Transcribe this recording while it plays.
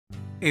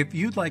If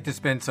you'd like to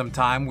spend some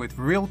time with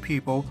real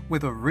people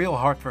with a real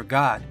heart for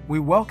God,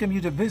 we welcome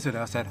you to visit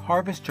us at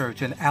Harvest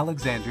Church in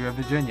Alexandria,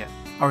 Virginia.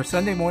 Our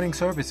Sunday morning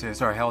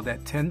services are held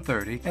at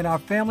 10:30, and our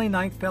Family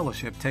Night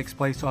Fellowship takes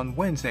place on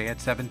Wednesday at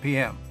 7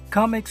 p.m.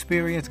 Come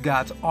experience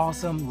God's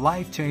awesome,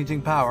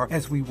 life-changing power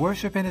as we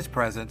worship in His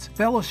presence,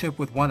 fellowship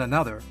with one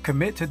another,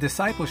 commit to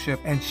discipleship,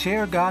 and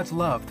share God's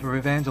love through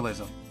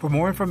evangelism. For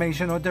more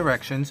information or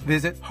directions,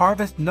 visit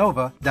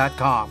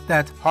harvestnova.com.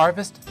 That's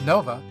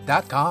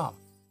harvestnova.com.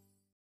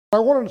 I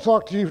wanted to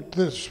talk to you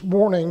this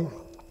morning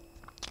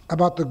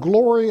about the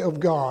glory of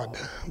God,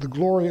 the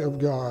glory of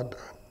God.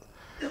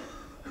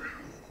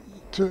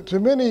 To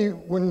many,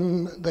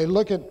 when they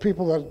look at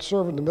people that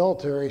serve in the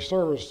military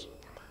service,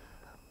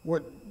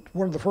 one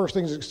of the first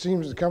things that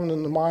seems to come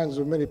into the minds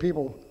of many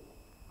people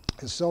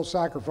is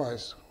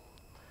self-sacrifice.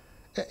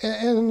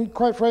 And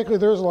quite frankly,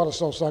 there's a lot of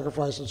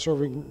self-sacrifice in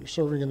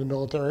serving in the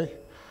military.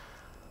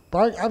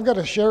 But I've got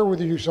to share with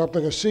you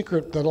something, a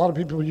secret that a lot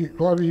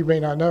of you may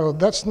not know.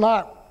 That's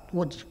not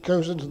what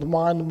goes into the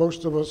mind of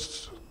most of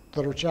us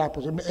that are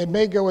chaplains. It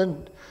may go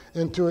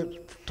into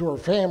it to our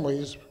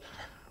families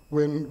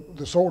when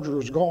the soldier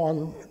is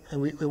gone,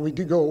 and we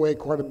do go away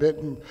quite a bit,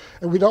 and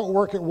we don't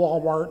work at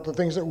Walmart. The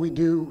things that we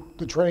do,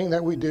 the training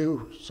that we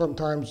do,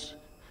 sometimes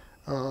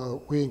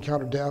we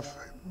encounter death,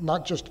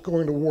 not just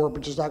going to war,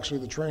 but just actually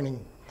the training.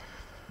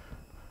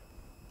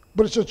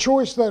 But it's a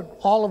choice that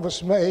all of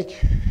us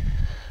make,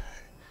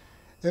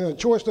 and a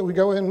choice that we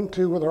go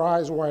into with our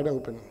eyes wide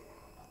open.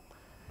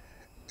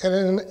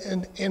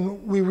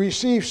 And we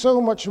receive so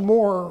much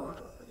more,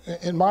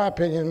 in my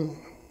opinion,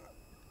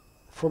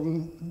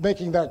 from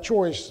making that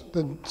choice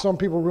than some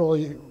people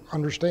really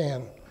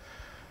understand.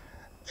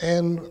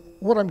 And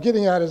what I'm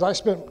getting at is I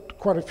spent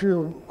quite a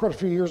few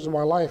years of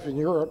my life in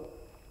Europe.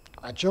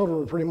 My children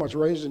were pretty much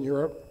raised in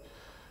Europe,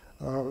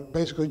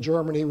 basically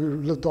Germany. We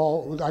lived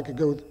I could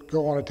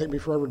go on, it'd take me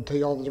forever to tell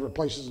you all the different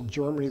places in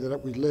Germany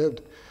that we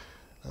lived.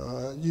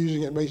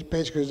 Using it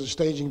basically as a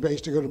staging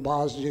base to go to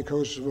Bosnia,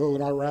 Kosovo,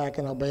 and Iraq,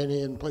 and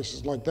Albania, and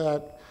places like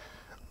that,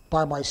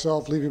 by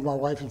myself, leaving my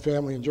wife and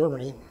family in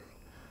Germany.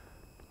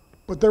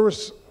 But there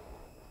was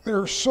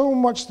so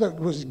much that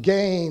was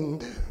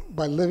gained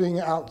by living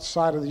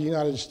outside of the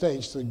United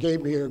States that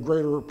gave me a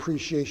greater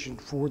appreciation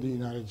for the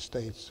United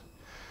States.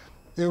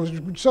 There was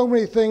so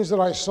many things that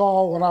I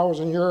saw when I was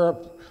in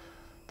Europe.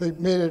 They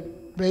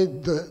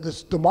made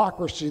this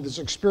democracy, this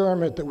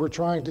experiment that we're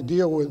trying to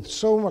deal with,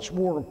 so much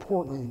more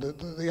important.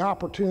 The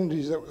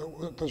opportunities that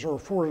are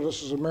afforded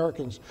us as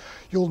Americans,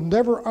 you'll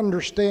never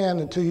understand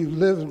until you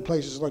live in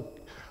places like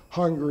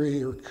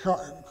Hungary or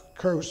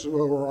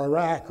Kosovo or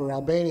Iraq or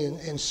Albania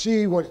and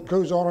see what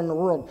goes on in the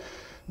world.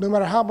 No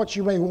matter how much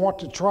you may want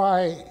to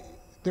try,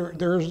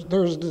 there's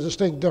a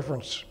distinct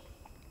difference.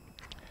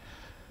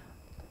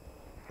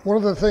 One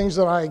of the things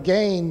that I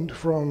gained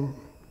from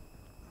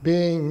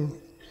being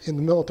in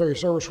the military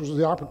service was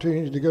the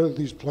opportunity to go to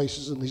these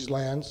places and these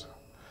lands.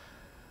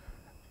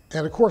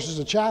 And of course, as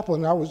a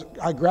chaplain,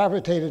 I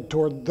gravitated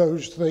toward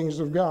those things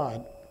of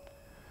God.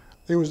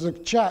 It was the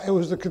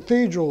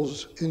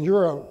cathedrals in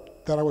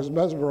Europe that I was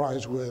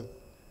mesmerized with.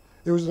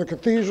 It was the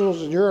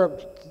cathedrals in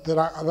Europe that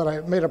I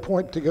made a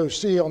point to go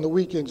see on the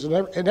weekends.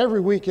 And every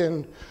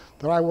weekend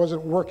that I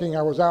wasn't working,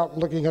 I was out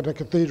looking at a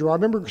cathedral. I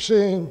remember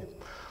seeing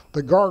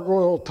the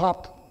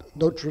gargoyle-topped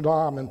Notre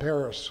Dame in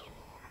Paris,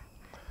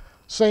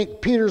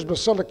 St. Peter's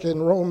Basilica in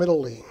Rome,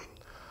 Italy,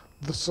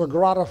 the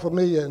Sagrada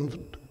Familia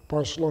in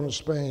Barcelona,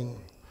 Spain,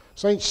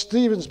 St.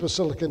 Stephen's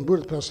Basilica in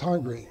Budapest,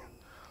 Hungary,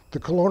 the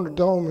Colonna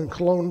Dome in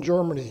Cologne,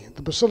 Germany,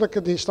 the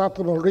Basilica di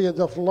Santa Maria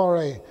del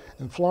Fiore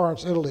in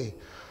Florence, Italy,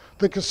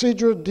 the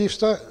Cathedral di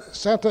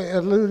Santa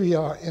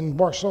Eludia in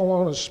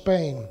Barcelona,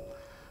 Spain,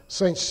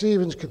 St.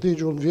 Stephen's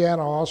Cathedral in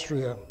Vienna,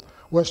 Austria,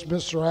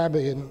 Westminster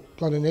Abbey in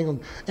London,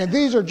 England. And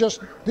these are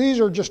just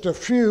a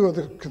few of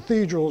the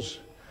cathedrals,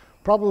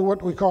 probably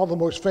what we call the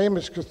most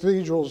famous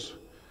cathedrals.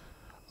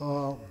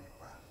 Did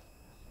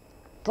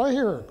I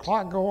hear a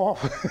clock go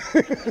off?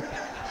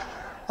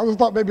 I just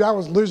thought maybe I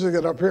was losing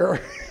it up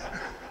here.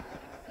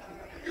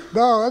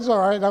 No, that's all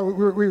right.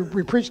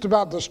 We preached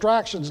about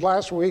distractions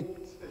last week,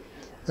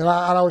 and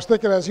I was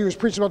thinking as he was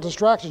preaching about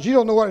distractions, you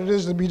don't know what it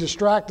is to be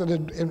distracted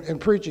in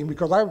preaching,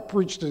 because I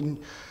preached in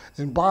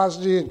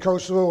Bosnia and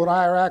Kosovo and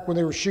Iraq when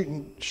they were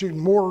shooting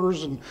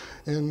mortars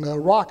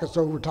and rockets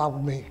over top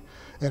of me.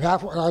 And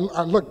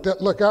I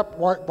look up,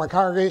 my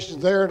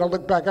congregation's there, and I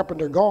look back up and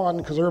they're gone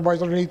because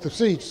everybody's underneath the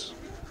seats.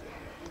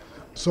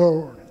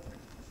 So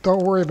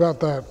don't worry about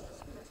that.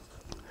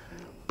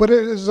 But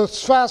it is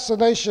this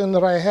fascination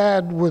that I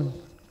had with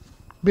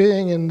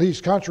being in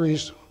these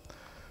countries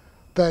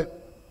that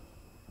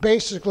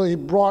basically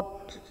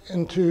brought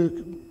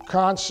into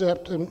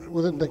concept and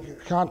within the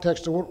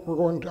context of what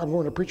I'm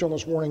going to preach on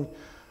this morning,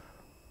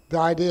 the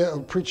idea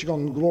of preaching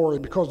on glory,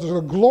 because the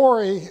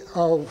glory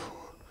of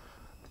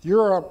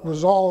Europe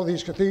was all of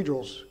these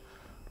cathedrals.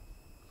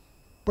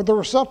 But there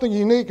was something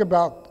unique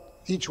about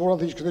each one of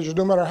these cathedrals,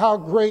 no matter how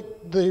great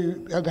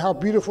and how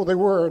beautiful they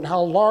were and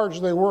how large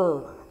they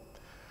were.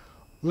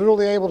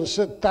 literally able to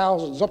sit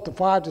thousands, up to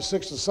 5 to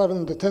 6 to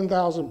 7 to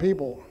 10,000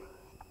 people.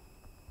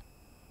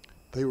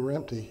 They were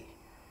empty.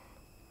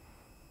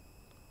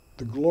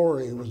 The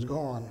glory was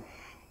gone.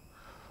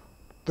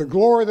 The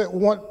glory that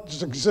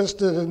once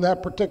existed in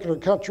that particular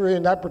country,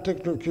 in that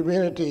particular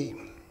community,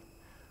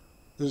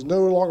 is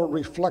no longer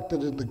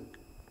reflected in the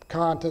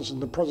contents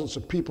and the presence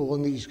of people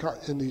in these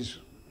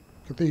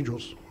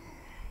cathedrals.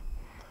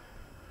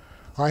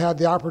 I had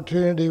the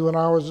opportunity when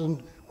I was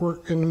in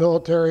the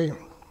military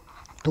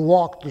to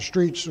walk the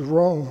streets of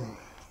Rome,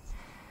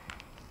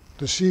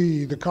 to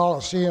see the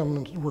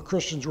Colosseum where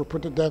Christians were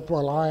put to death by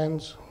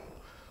lions,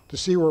 to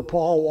see where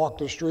Paul walked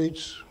the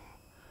streets.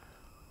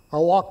 I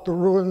walked the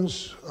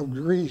ruins of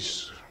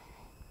Greece.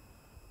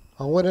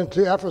 I went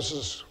into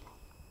Ephesus,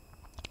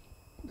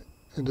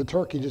 into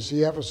Turkey, to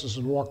see Ephesus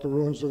and walk the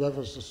ruins of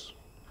Ephesus.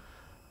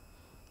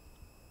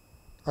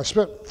 I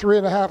spent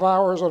 3.5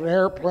 hours on an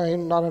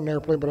airplane, not an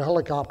airplane, but a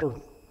helicopter,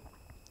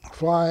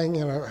 flying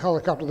in a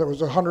helicopter that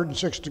was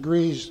 106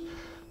 degrees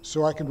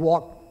so I could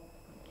walk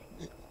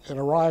and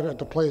arrive at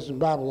the place in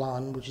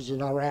Babylon, which is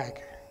in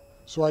Iraq,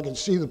 so I could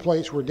see the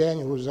place where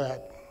Daniel was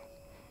at.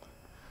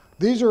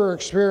 These are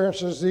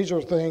experiences, these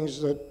are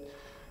things that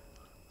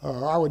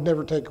I would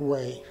never take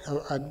away.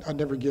 I'd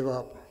never give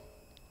up.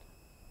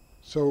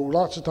 So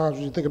lots of times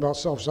when you think about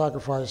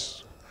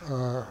self-sacrifice,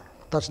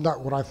 that's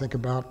not what I think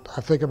about.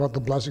 I think about the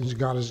blessings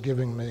God is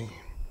giving me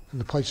and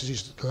the places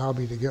He's allowed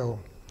me to go.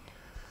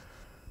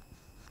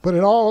 But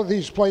in all of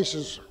these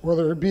places,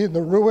 whether it be in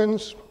the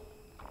ruins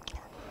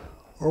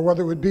or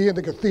whether it would be in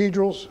the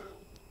cathedrals,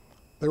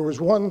 there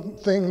was one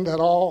thing that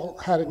all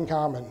had in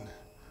common.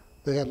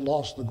 They had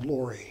lost the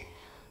glory.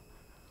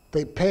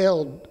 They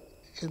paled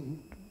in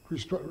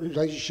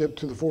relationship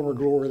to the former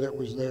glory that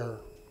was there.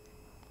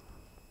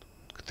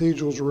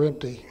 Cathedrals were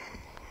empty.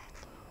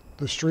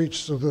 The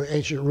streets of the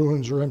ancient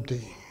ruins are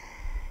empty.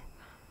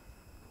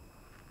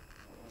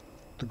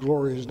 The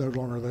glory is no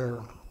longer there.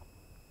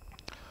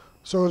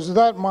 So it's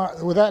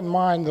with that in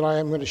mind that I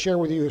am going to share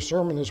with you a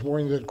sermon this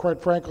morning that,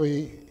 quite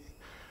frankly,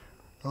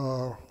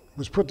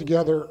 was put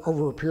together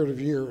over a period of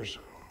years.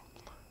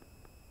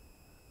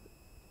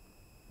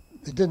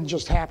 It didn't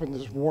just happen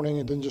this morning.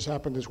 It didn't just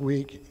happen this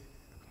week.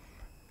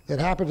 It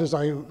happened as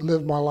I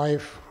lived my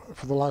life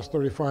for the last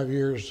 35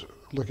 years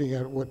looking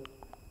at what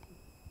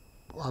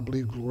I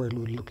believe glory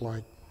would look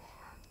like.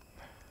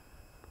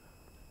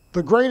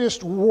 The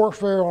greatest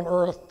warfare on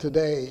earth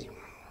today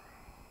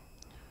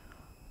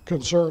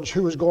concerns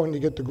who is going to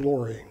get the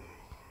glory.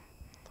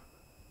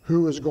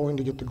 Who is going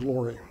to get the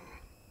glory?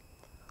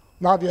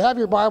 Now, if you have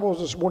your Bibles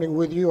this morning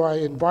with you, I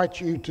invite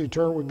you to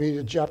turn with me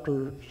to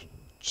chapter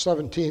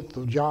 17th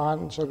of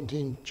John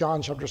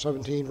chapter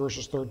 17,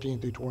 verses 13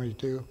 through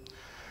 22.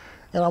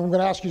 And I'm going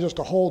to ask you just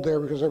to hold there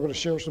because I'm going to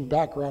share some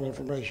background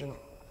information.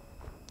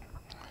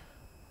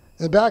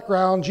 In the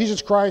background,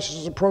 Jesus Christ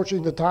is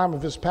approaching the time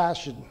of his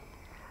passion.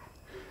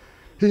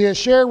 He has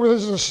shared with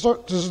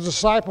his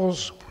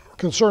disciples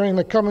concerning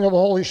the coming of the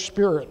Holy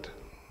Spirit.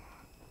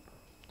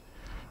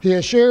 He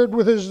has shared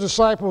with his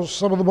disciples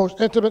some of the most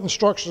intimate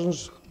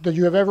instructions that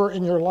you have ever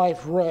in your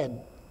life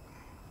read.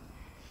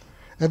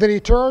 And then he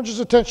turns his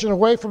attention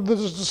away from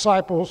his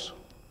disciples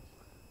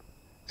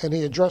and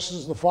he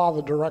addresses the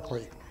Father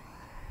directly.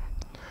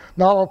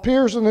 Now, it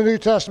appears in the New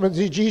Testament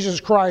that Jesus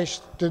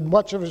Christ did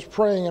much of his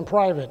praying in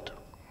private.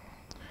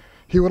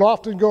 He would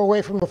often go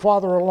away from the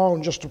Father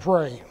alone just to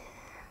pray.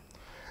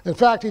 In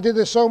fact, he did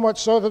this so much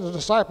so that the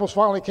disciples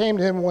finally came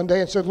to him one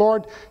day and said,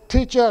 "Lord,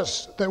 teach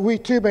us that we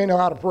too may know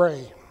how to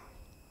pray."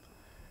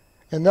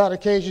 On that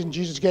occasion,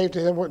 Jesus gave to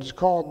him what is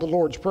called the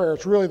Lord's Prayer.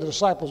 It's really the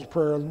disciples'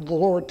 prayer, the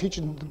Lord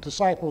teaching the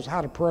disciples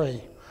how to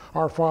pray.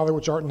 Our Father,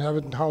 which art in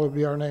heaven, hallowed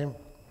be our name.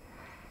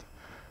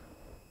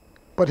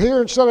 But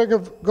here, instead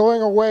of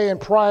going away in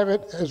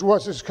private, as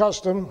was his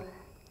custom,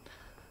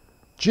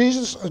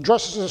 Jesus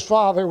addresses his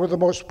Father with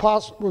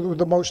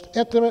the most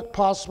intimate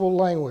possible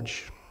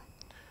language.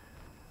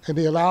 And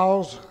he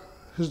allows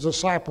his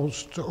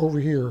disciples to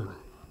overhear.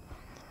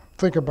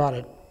 Think about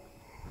it.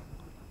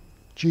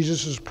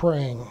 Jesus is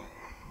praying.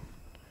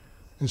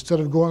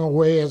 Instead of going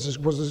away as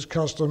was his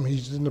custom,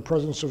 he's in the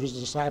presence of his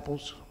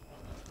disciples.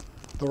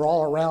 They're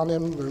all around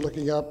him, they're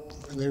looking up,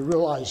 and they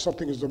realize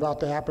something is about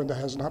to happen that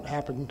has not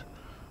happened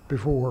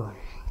before.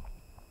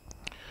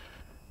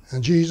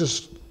 And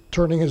Jesus,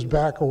 turning his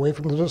back away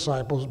from the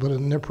disciples, but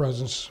in their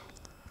presence,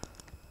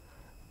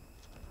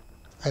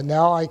 "And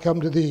now I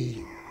come to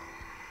thee.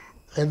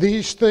 And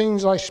these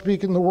things I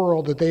speak in the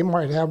world, that they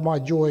might have my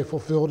joy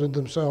fulfilled in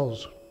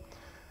themselves.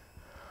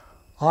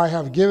 I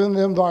have given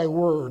them thy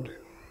word,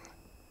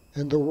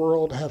 and the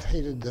world hath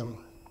hated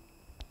them,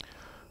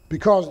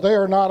 because they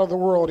are not of the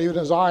world, even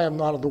as I am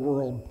not of the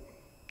world.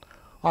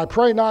 I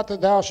pray not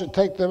that thou should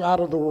take them out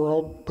of the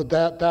world, but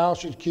that thou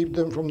should keep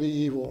them from the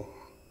evil.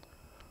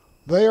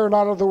 They are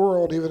not of the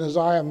world, even as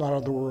I am not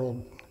of the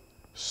world.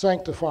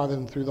 Sanctify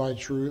them through thy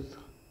truth.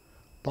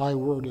 Thy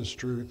word is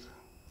truth.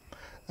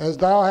 As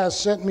thou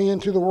hast sent me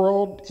into the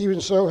world, even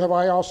so have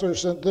I also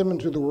sent them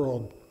into the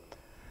world.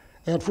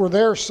 And for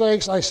their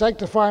sakes I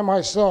sanctify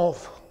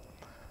myself,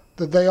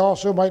 that they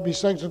also might be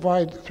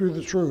sanctified through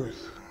the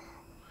truth.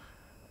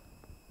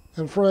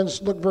 And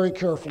friends, look very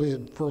carefully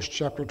at verse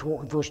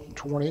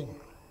 20.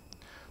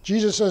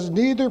 Jesus says,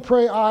 neither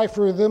pray I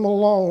for them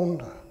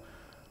alone,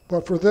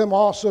 but for them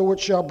also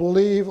which shall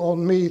believe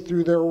on me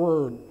through their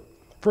word.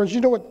 Friends, you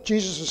know what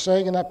Jesus is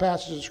saying in that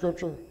passage of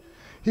Scripture?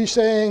 He's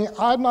saying,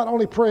 I'm not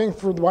only praying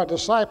for my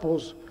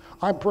disciples,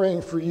 I'm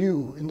praying for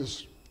you in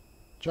this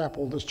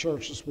chapel, this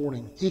church this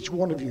morning, each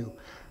one of you.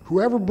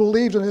 Whoever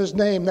believes in his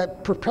name,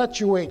 that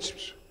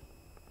perpetuates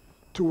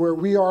to where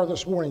we are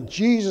this morning.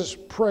 Jesus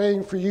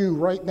praying for you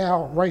right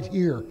now, right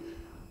here.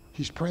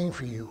 He's praying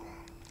for you.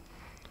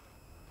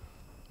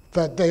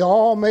 That they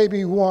all may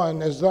be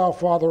one, as thou,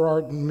 Father,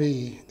 art in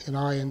me, and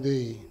I in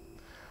thee.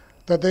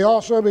 That they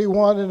also be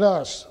one in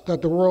us,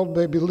 that the world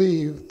may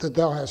believe that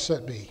thou hast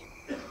sent me.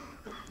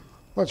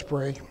 Let's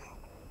pray.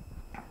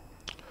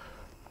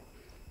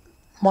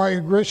 My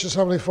gracious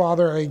Heavenly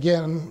Father, I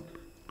again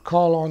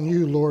call on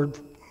you, Lord.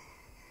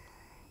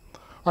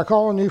 I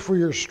call on you for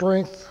your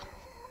strength.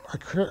 I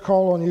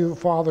call on you,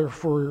 Father,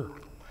 for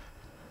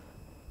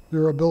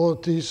your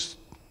abilities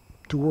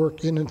to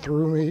work in and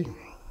through me.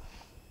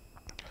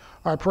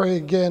 I pray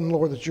again,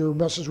 Lord, that your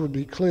message would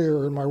be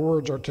clear and my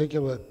words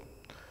articulate,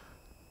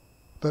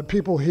 that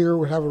people here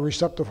would have a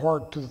receptive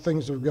heart to the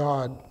things of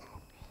God,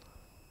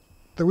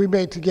 that we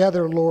may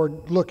together,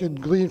 Lord, look and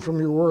glean from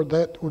your word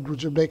that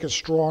would make us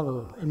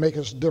stronger and make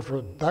us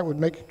different. That would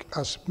make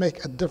us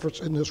make a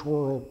difference in this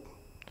world.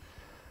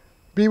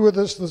 Be with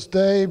us this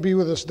day. Be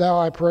with us now,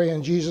 I pray,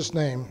 in Jesus'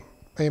 name.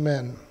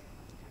 Amen.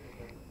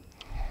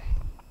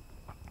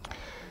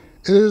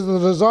 It is the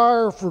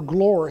desire for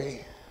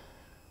glory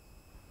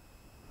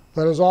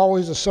that is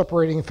always a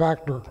separating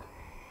factor.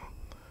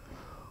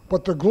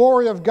 But the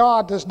glory of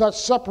God does not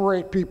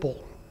separate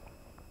people.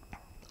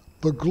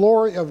 The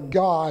glory of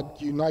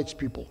God unites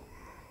people.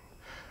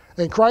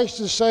 And Christ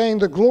is saying,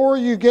 the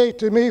glory you gave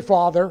to me,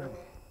 Father,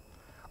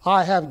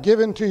 I have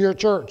given to your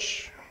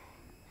church.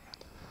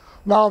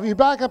 Now, if you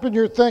back up in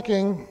your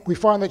thinking, we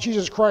find that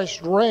Jesus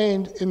Christ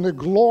reigned in the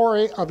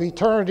glory of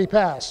eternity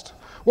past.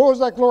 What was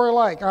that glory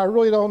like? I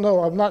really don't know.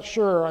 I'm not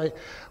sure.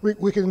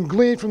 We can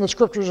glean from the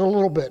scriptures a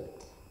little bit.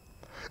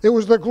 It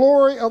was the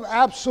glory of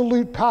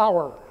absolute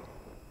power.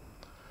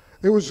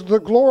 It was the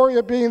glory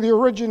of being the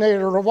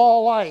originator of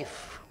all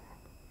life.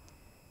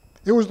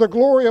 It was the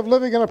glory of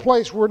living in a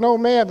place where no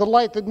man, the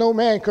light that no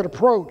man could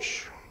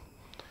approach.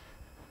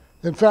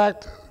 In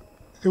fact,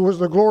 it was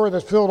the glory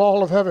that filled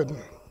all of heaven.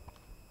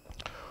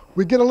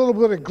 We get a little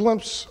bit of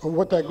glimpse of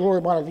what that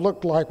glory might have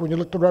looked like when you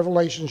look at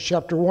Revelation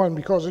chapter 1,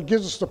 because it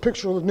gives us the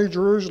picture of the New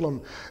Jerusalem.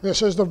 And it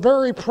says the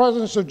very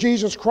presence of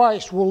Jesus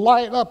Christ will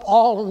light up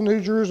all of the New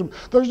Jerusalem.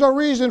 There's no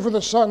reason for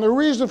the sun, no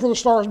reason for the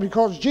stars,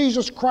 because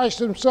Jesus Christ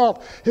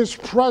himself, his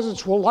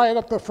presence will light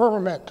up the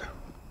firmament.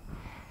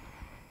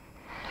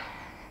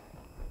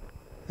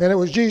 And it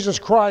was Jesus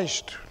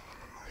Christ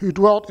who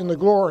dwelt in the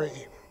glory,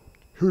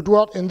 who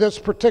dwelt in this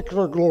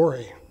particular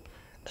glory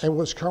and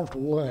was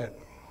comfortable in it.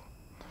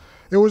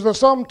 It was the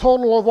sum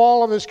total of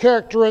all of his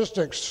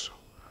characteristics.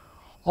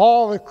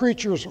 All the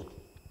creatures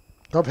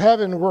of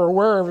heaven were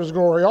aware of his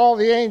glory. All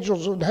the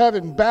angels in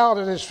heaven bowed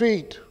at his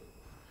feet.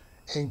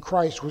 And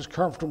Christ was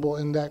comfortable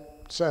in that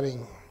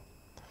setting.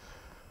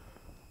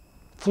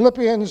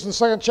 Philippians, the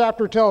 2nd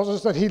chapter, tells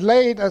us that he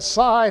laid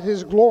aside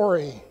his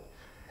glory.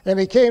 And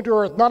he came to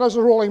earth not as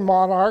a ruling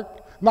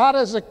monarch, not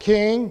as a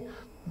king,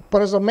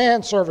 but as a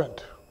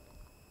manservant.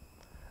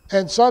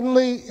 And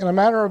suddenly, in a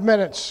matter of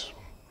minutes,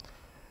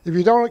 if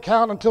you don't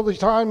count until the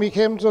time he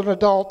came to an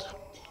adult,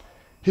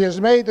 he has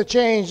made the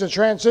change, the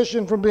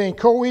transition from being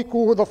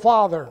co-equal with the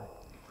Father,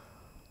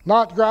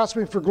 not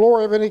grasping for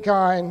glory of any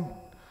kind,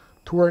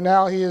 to where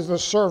now he is the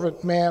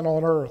servant man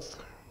on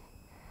earth.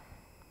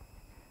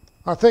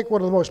 I think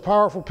one of the most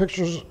powerful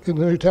pictures in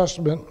the New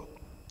Testament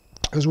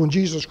is when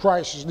Jesus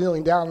Christ is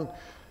kneeling down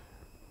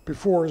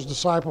before his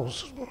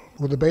disciples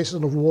with a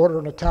basin of water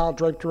and a towel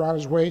draped around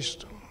his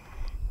waist.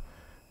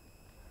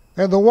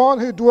 And the one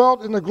who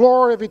dwelt in the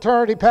glory of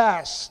eternity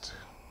past,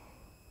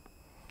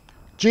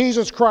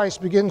 Jesus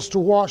Christ, begins to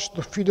wash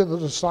the feet of the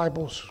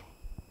disciples.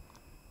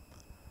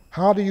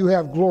 How do you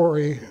have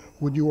glory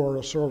when you are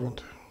a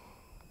servant?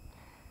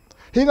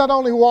 He not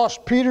only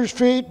washed Peter's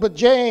feet, but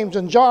James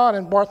and John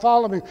and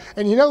Bartholomew.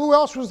 And you know who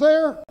else was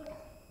there?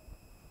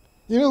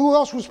 You know who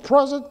else was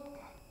present?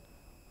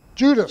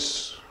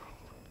 Judas,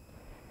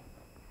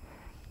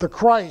 the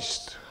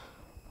Christ,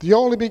 the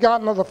only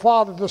begotten of the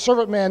Father, the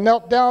servant man,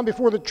 knelt down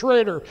before the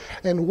traitor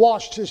and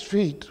washed his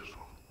feet.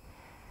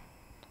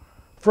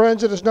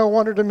 Friends, it is no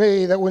wonder to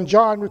me that when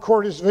John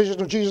recorded his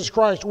vision of Jesus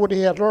Christ, what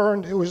he had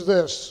learned, it was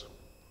this: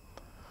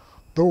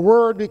 the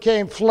Word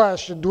became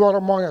flesh and dwelt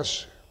among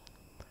us,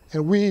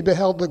 and we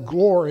beheld the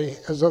glory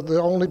as of the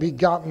only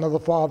begotten of the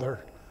Father,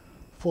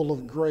 full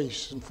of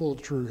grace and full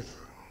of truth.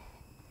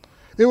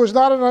 It was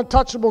not an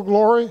untouchable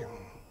glory.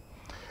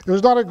 It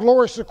was not a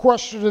glory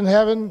sequestered in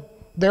heaven,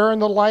 there in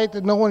the light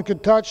that no one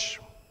could touch,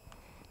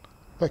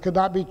 that could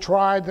not be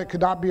tried, that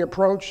could not be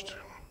approached.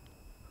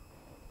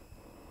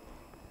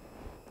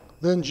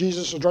 Then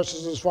Jesus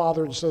addresses his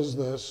Father and says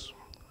this,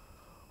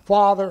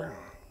 Father,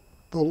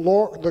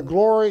 the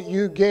glory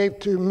you gave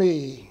to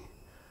me,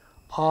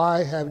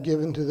 I have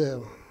given to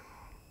them.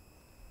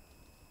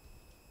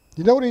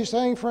 You know what he's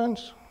saying,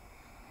 friends?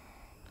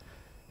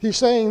 He's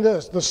saying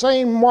this, the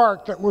same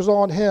mark that was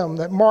on him,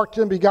 that marked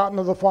him begotten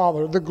of the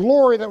Father, the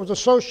glory that was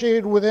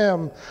associated with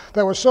him,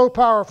 that was so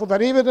powerful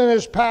that even in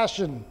his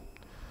passion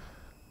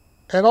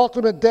and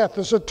ultimate death,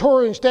 the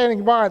centurion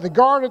standing by, the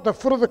guard at the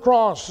foot of the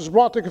cross is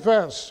brought to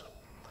confess,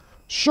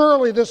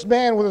 surely this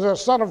man was a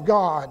son of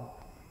God.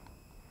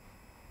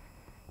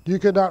 You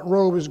could not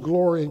robe his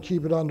glory and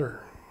keep it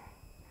under.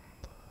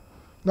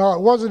 Now,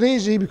 it wasn't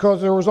easy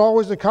because there was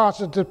always the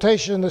constant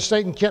temptation that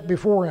Satan kept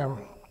before him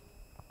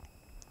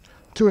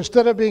to,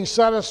 instead of being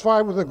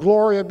satisfied with the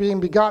glory of being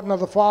begotten of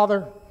the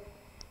Father,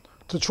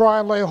 to try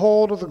and lay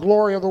hold of the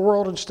glory of the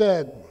world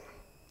instead.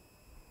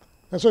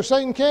 And so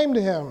Satan came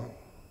to him.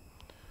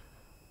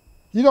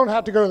 You don't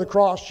have to go to the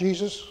cross,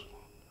 Jesus.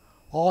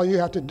 All you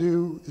have to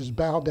do is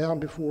bow down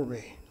before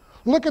me.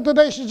 Look at the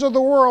nations of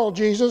the world,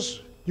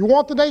 Jesus. You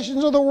want the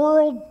nations of the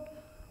world?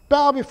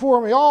 Bow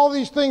before me. All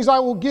these things I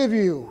will give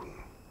you.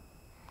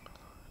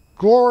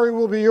 Glory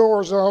will be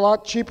yours, and a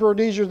lot cheaper and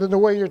easier than the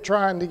way you're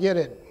trying to get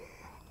it.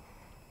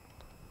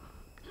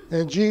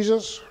 And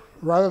Jesus,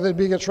 rather than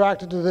being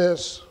attracted to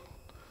this,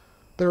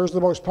 there is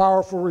the most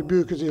powerful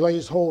rebuke as he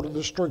lays hold of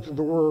the strength of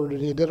the word, and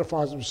he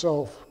identifies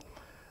himself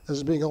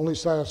as being only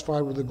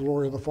satisfied with the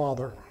glory of the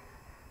Father.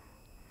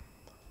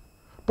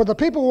 But the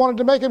people wanted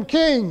to make him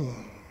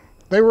king.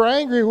 They were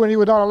angry when he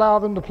would not allow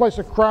them to place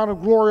a crown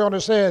of glory on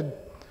his head,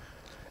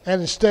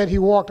 and instead he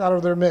walked out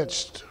of their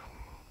midst.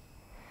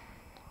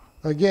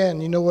 Again,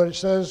 you know what it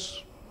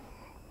says?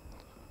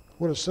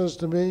 What it says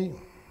to me?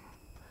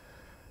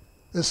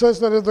 It says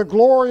that if the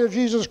glory of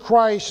Jesus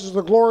Christ is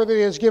the glory that he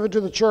has given to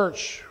the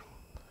church,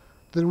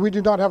 then we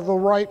do not have the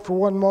right for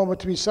one moment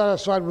to be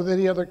satisfied with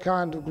any other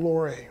kind of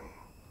glory.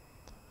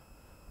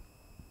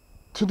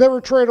 To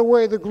never trade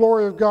away the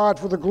glory of God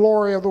for the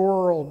glory of the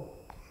world.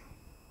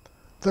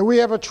 That we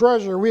have a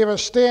treasure, we have a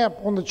stamp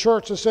on the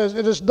church that says,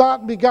 it is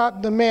not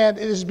begotten of man,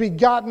 it is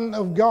begotten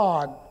of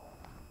God.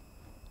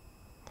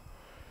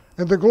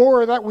 And the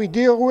glory that we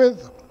deal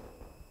with,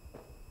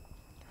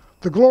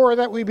 the glory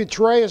that we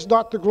betray is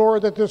not the glory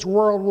that this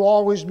world will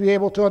always be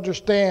able to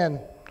understand,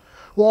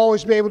 will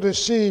always be able to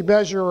see,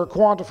 measure, or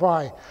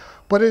quantify.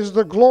 But it is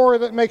the glory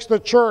that makes the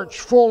church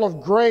full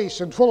of grace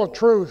and full of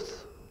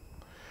truth.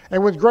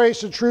 And with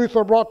grace and truth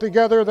are brought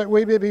together that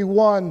we may be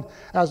one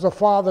as the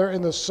Father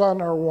and the Son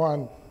are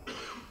one.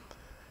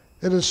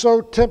 It is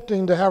so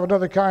tempting to have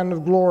another kind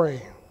of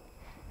glory,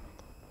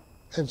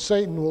 and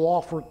Satan will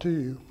offer it to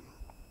you.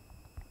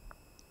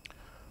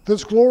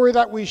 This glory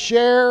that we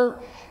share,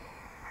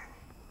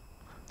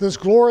 this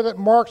glory that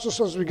marks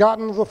us as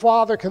begotten of the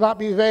Father, cannot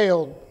be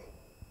veiled.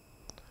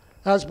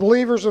 As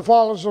believers and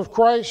followers of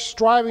Christ,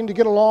 striving to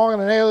get along in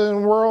an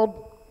alien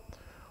world,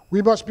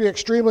 we must be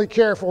extremely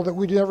careful that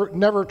we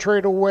never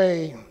trade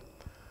away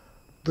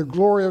the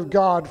glory of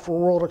God for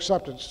world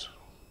acceptance.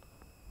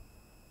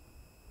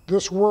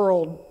 This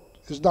world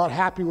is not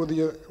happy with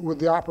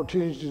the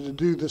opportunity to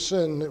do the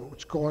sin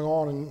that's going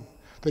on, and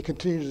they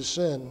continue to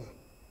sin.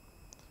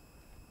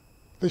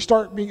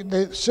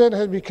 Sin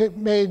has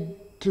become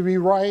made to be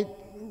right,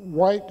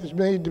 right is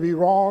made to be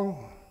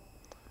wrong.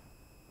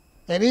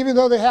 And even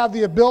though they have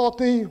the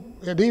ability,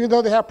 and even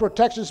though they have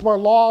protections by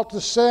law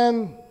to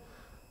sin,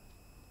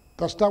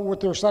 that's not what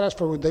they're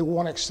satisfied with. They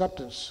want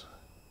acceptance.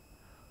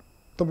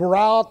 The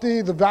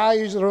morality, the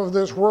values that are of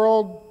this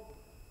world,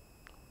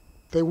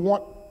 they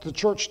want the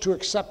church to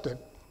accept it,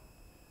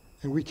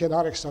 and we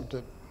cannot accept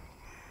it.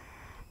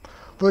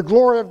 The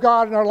glory of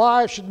God in our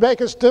lives should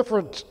make us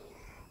different.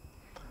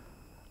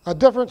 A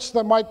difference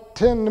that might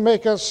tend to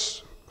make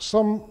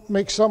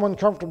some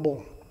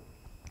uncomfortable.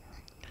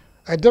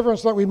 A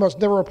difference that we must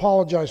never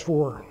apologize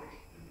for.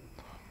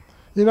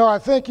 You know, I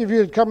think if you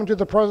had come into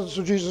the presence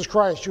of Jesus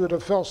Christ, you would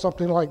have felt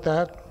something like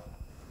that.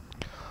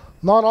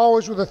 Not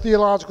always with a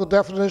theological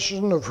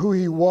definition of who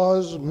he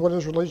was and what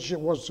his relationship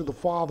was to the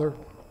Father.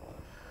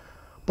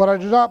 But I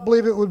do not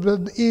believe it would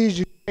have been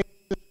easy to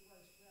take this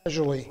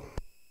casually.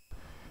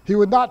 He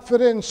would not fit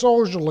in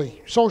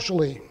socially.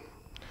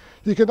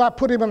 You could not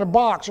put him in a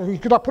box, or you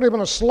could not put him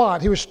in a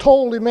slot. He was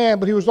totally man,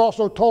 but he was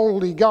also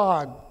totally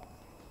God.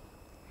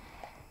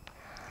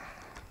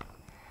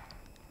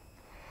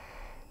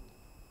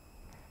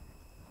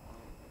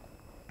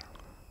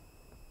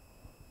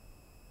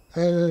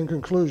 And in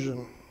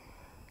conclusion,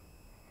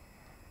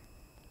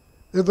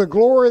 if the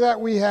glory that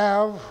we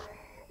have,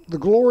 the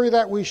glory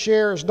that we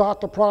share is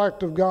not the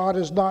product of God,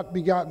 is not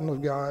begotten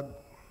of God.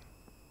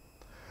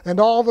 And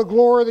all the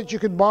glory that you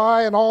can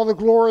buy and all the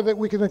glory that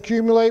we can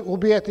accumulate will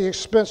be at the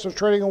expense of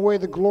trading away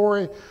the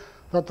glory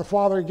that the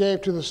Father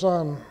gave to the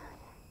Son.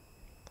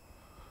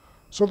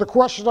 So the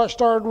question I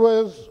started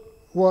with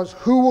was,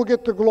 who will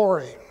get the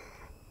glory?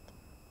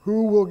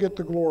 Who will get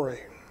the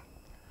glory?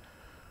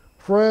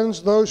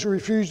 Friends, those who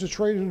refuse to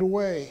trade it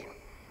away.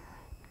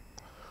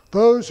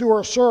 Those who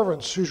are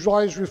servants, whose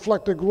lives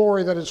reflect a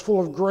glory that is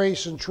full of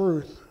grace and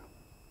truth.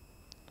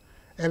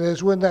 And it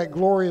is when that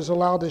glory is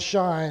allowed to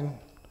shine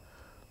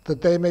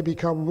that they may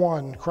become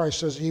one. Christ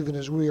says, even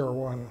as we are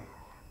one.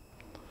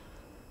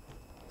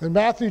 In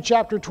Matthew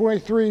chapter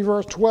 23,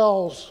 verse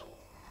 12,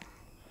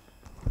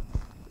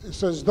 it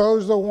says,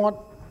 those that want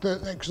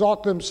to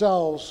exalt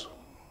themselves,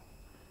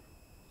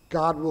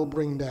 God will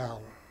bring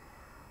down.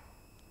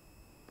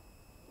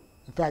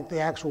 In fact, the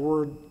actual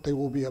word, they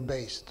will be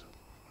abased.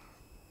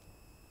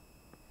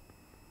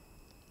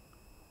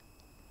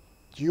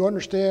 Do you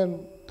understand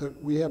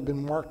that we have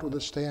been marked with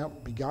a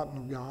stamp, begotten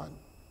of God?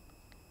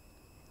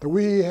 That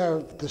we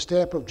have the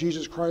stamp of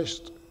Jesus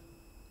Christ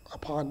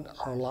upon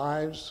our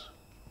lives?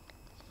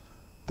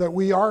 That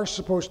we are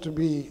supposed to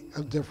be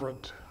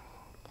different?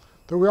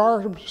 That we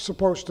are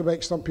supposed to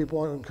make some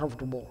people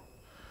uncomfortable?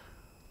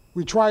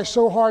 We try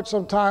so hard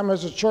sometimes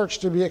as a church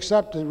to be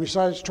accepted. We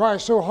try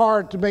so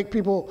hard to make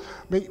people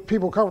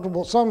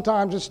comfortable.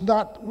 Sometimes it's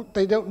not,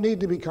 they don't need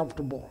to be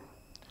comfortable.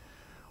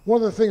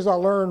 One of the things I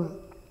learned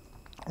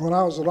when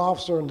I was an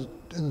officer in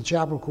the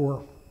Chaplain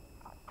Corps,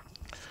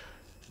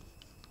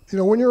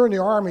 when you're in the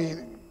Army,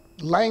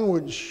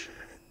 language,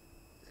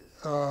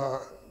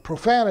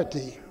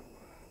 profanity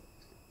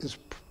is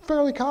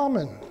fairly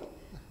common.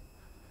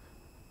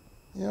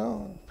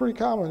 Pretty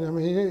common. I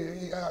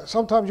mean,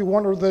 sometimes you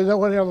wonder if they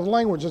know any other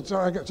language. It's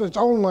its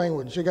own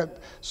language. You got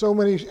so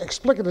many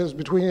explicatives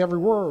between every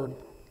word.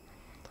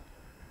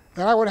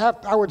 And I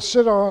would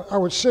sit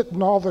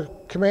in all the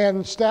command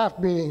and staff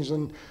meetings,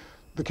 and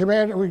the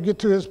commander would get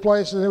to his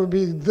place, and it would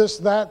be this,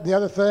 that, the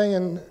other thing.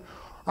 And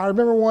I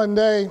remember one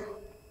day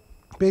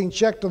being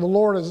checked to the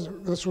Lord as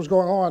this was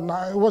going on.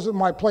 It wasn't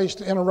my place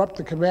to interrupt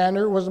the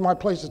commander. It wasn't my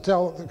place to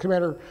tell the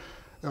commander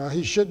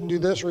he shouldn't do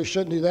this or he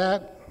shouldn't do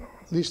that.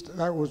 At least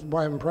that was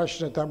my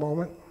impression at that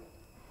moment.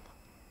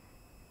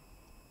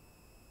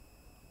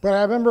 But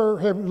I remember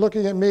him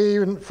looking at me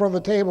in front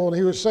of the table, and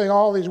he was saying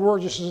all these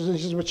words. He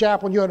says, well,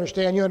 Chaplain, you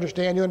understand, you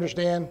understand, you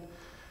understand.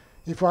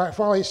 He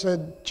finally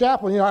said,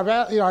 Chaplain,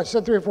 I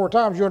said 3 or 4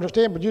 times, you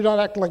understand, but you're not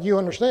acting like you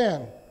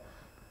understand.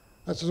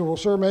 I said, well,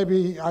 sir,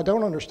 maybe I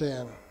don't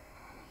understand.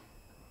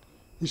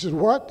 He said,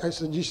 what? I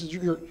said,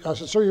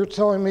 sir, you're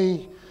telling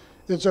me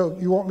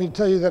you want me to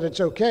tell you that it's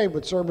okay,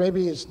 but sir,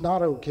 maybe it's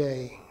not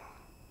okay.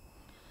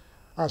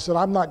 I said,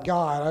 I'm not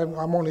God,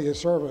 I'm only a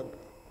servant.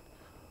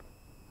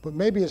 But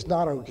maybe it's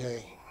not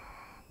okay.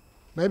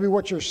 Maybe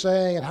what you're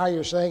saying and how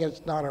you're saying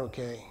it's not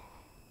okay.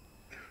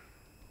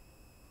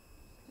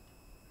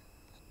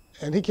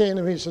 And he came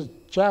to me and said,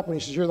 Chaplain,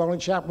 he says, you're the only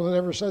chaplain that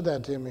ever said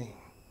that to me.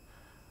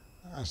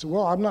 I said,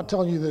 well, I'm not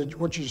telling you that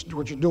what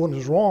you're doing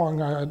is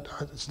wrong.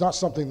 It's not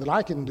something that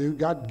I can do.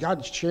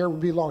 God's chair would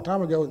be a long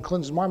time ago and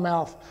cleansed my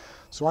mouth,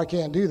 so I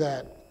can't do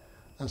that.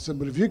 I said,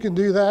 but if you can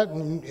do that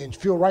and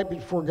feel right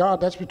before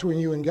God, that's between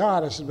you and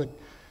God. I said, but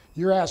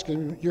you're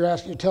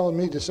telling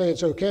me to say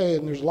it's okay,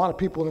 and there's a lot of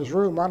people in this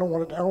room. I don't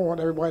want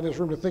everybody in this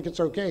room to think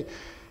it's okay.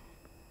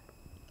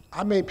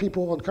 I made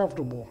people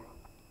uncomfortable.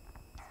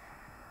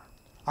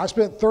 I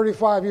spent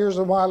 35 years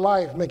of my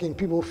life making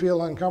people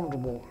feel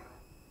uncomfortable.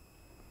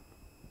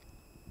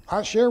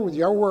 I share with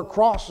you, I wore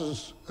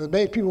crosses that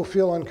made people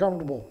feel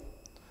uncomfortable.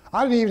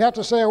 I didn't even have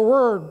to say a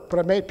word, but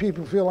I made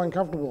people feel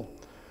uncomfortable.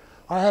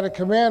 I had a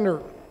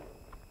commander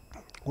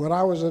when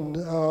I was in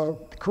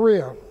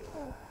Korea.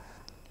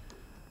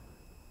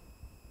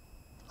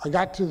 I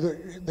got to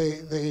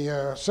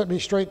they sent me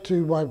straight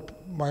to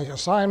my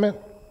assignment.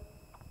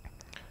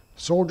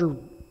 Soldier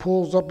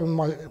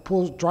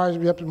drives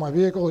me up in my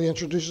vehicle. He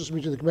introduces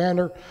me to the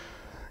commander.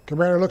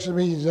 Commander looks at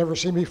me. He's never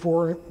seen me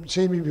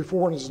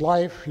before in his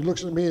life. He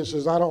looks at me and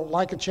says, I don't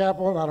like a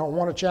chaplain. I don't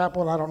want a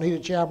chaplain. I don't need a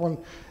chaplain,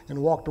 and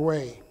walked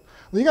away.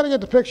 Well, you got to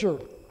get the picture.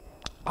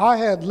 I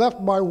had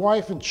left my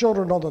wife and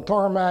children on the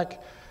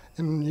tarmac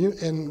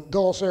in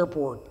Dulles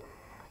Airport.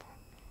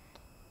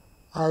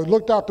 I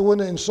looked out the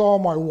window and saw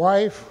my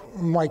wife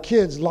and my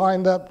kids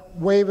lined up,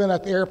 waving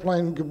at the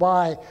airplane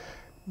goodbye,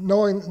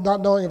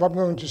 not knowing if I'm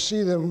going to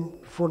see them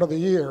for another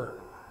year,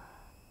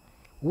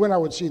 when I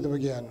would see them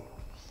again.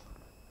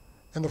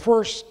 And the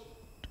first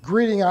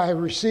greeting I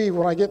received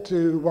when I get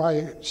to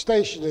my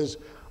station is,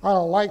 I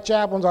don't like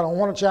chaplains, I don't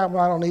want a chaplain,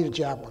 I don't need a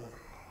chaplain.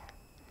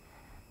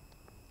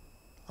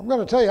 I'm going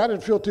to tell you, I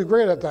didn't feel too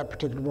great at that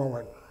particular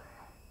moment.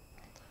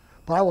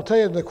 But I will tell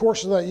you, in the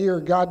course of that year,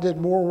 God did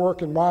more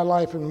work in my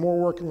life and more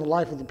work in the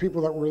life of the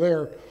people that were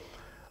there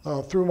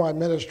through my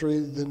ministry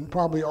than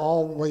probably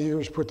all my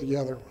years put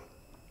together.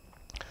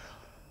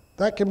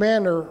 That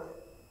commander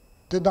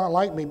did not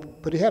like me,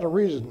 but he had a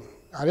reason.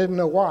 I didn't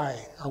know why.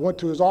 I went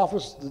to his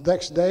office the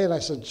next day and I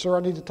said, sir, I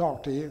need to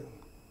talk to you.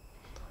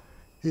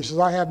 He says,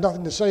 I have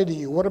nothing to say to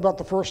you. What about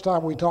the first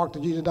time we talked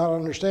that you did not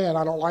understand?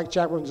 I don't like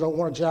chaplains, don't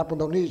want a chaplain,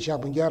 don't need a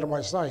chaplain, get out of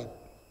my sight.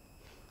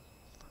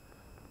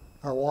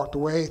 I walked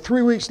away.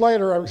 3 weeks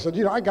later, I said,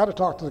 I got to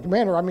talk to the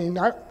commander. I mean,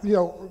 I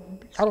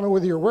don't know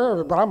whether you're aware of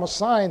it, but I'm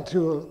assigned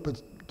to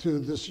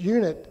this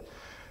unit.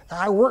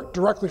 I work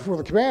directly for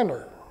the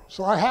commander.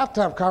 So I have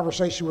to have a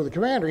conversation with the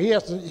commander. He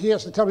has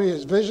to tell me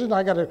his vision.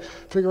 I got to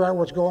figure out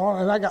what's going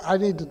on, and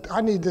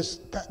I need this.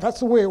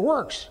 That's the way it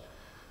works.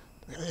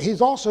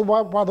 He's also,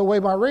 by the way,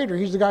 my rater.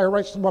 He's the guy who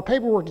writes my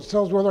paperwork that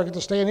tells whether I get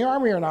to stay in the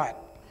Army or not.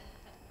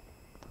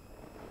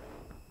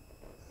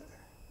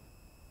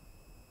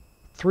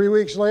 3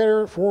 weeks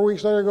later, 4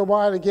 weeks later, go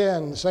by, and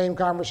again, the same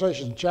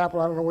conversation.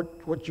 Chaplain, I don't know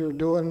what you're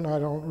doing. I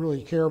don't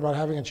really care about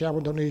having a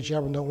chaplain. Don't need a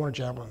chaplain. Don't want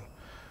a chaplain.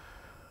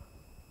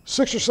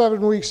 6 or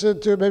 7 weeks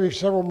into it, maybe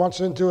several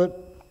months into it,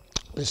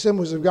 the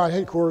Assemblies of God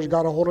headquarters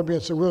got a hold of me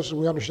and said, "Wilson,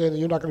 we understand that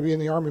you're not going to be in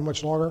the Army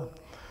much longer."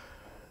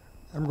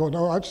 I'm going,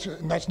 "No,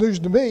 that's news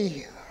to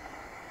me."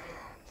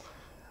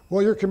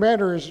 "Well, your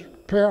commander has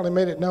apparently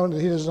made it known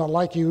that he does not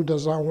like you,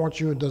 does not want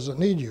you, and doesn't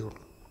need you.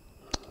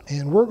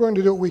 And we're going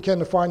to do what we can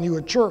to find you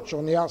a church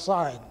on the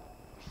outside."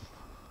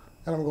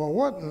 And I'm going,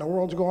 what in the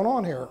world's going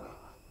on here?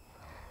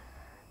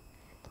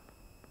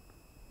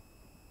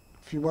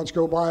 A few months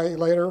go by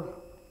later,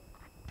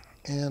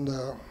 and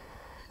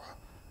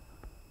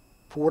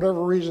for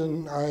whatever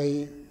reason,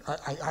 I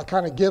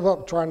kind of give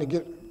up trying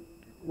to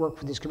work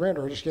for this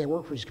commander. I just can't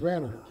work for this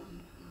commander.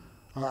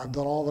 I've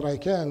done all that I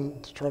can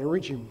to try to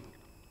reach him.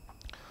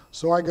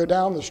 So I go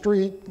down the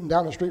street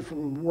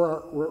from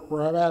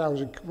where I'm at. I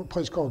was at a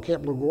place called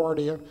Camp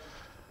LaGuardia.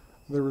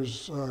 There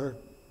was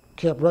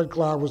Camp Red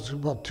Cloud was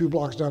about 2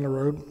 blocks down the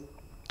road.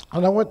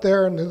 And I went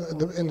there, and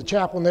the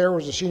chaplain there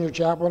was a senior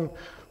chaplain,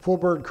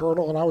 full-bird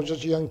colonel, and I was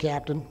just a young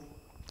captain.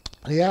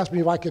 And he asked me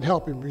if I could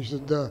help him. He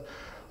said,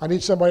 "I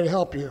need somebody to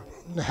help you."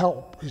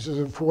 He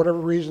said, "For whatever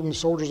reason, the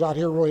soldiers out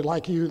here really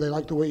like you. They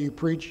like the way you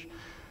preach.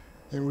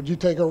 And would you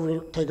take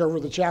over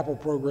the chapel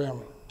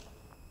program?"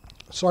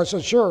 So I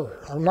said, "Sure.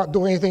 I'm not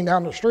doing anything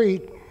down the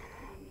street."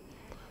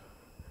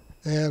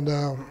 And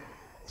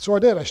so I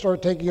did. I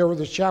started taking over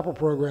this chapel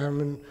program,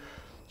 and the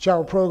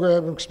chapel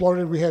program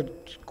exploded. We had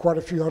quite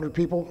a few hundred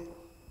people.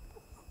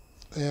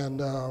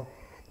 And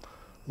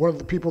one of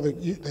the people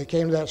that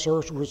came to that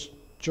service was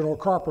General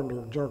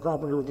Carpenter. General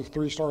Carpenter was the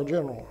 3-star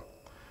general.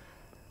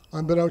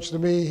 Unbeknownst to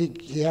me,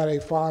 he had a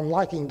fond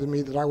liking to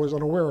me that I was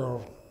unaware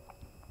of.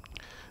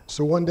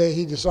 So one day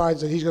he decides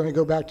that he's going to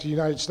go back to the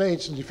United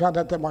States, and he found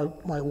out that my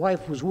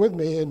wife was with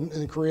me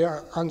in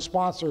Korea,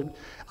 unsponsored.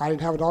 I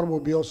didn't have an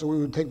automobile, so we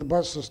would take the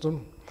bus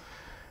system.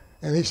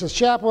 And he says,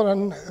 "Chaplain,"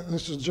 and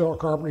this is General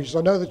Carpenter, he says,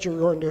 "I know that you're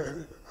going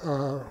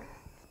to,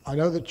 I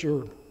know that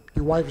your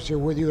wife is here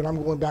with you, and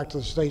I'm going back to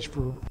the States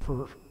for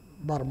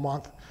about a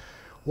month.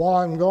 While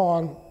I'm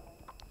gone,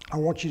 I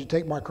want you to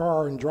take my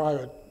car and drive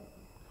it,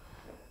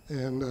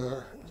 and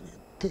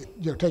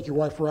take your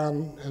wife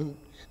around and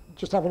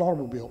just have an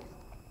automobile."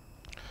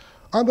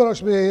 Unbeknownst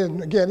to me,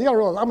 and again, you got to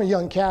realize I'm a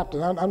young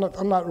captain.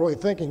 I'm not really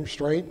thinking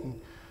straight. And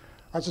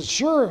I said,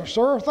 "Sure,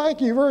 sir,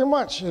 thank you very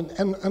much." And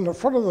the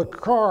front of the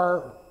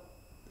car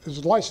is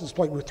a license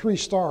plate with 3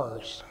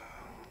 stars.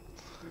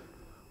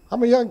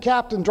 I'm a young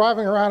captain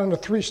driving around in a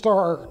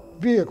 3-star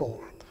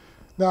vehicle.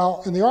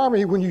 Now, in the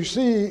Army, when you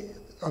see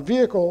a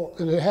vehicle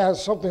and it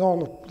has something on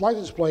the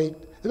license plate,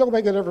 it don't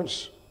make a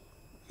difference.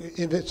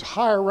 If it's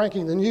higher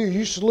ranking than you,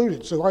 you salute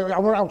it. So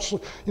I've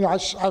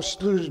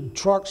saluted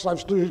trucks, I've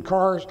saluted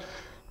cars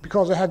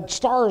because it had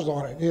stars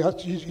on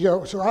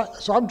it.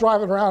 So I'm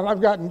driving around, and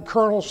I've gotten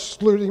colonels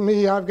saluting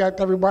me, I've got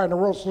everybody in the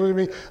world saluting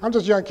me. I'm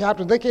just a young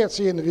captain. They can't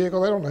see in the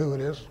vehicle. They don't know who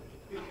it is.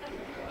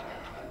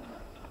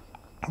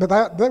 But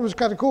that was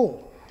kind of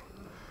cool.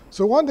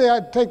 So one day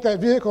I'd take that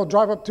vehicle,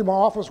 drive up to my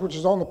office, which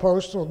is on the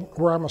post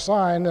where I'm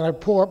assigned, and I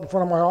pull up in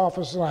front of my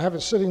office, and I have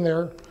it sitting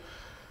there.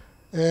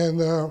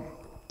 And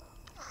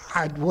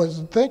I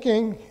wasn't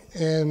thinking,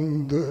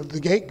 and the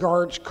gate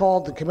guards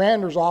called the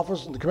commander's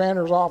office, and the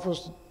commander's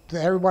office,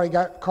 everybody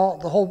got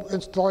called, the whole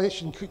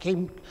installation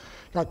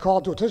got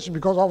called to attention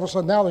because all of a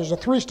sudden now there's a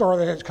 3-star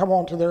that has come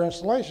onto their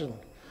installation.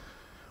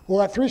 Well,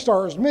 that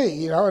 3-star is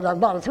me, and I'm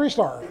not a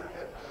 3-star.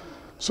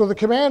 So the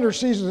commander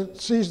sees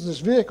this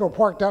vehicle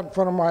parked out in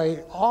front of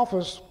my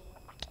office,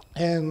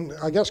 and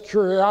I guess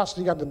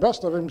curiosity got the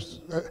best of him,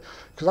 because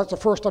that's the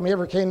first time he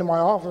ever came to my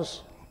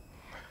office.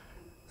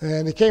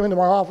 And he came into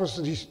my office,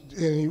 and he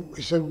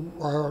said,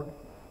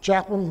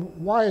 "Chaplain,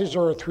 why is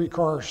there a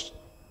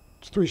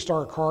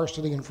 3-star car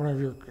sitting in front of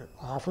your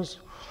office?"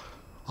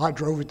 "I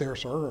drove it there,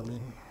 sir."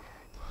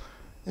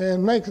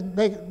 And make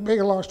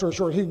a long story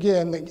short,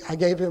 I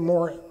gave him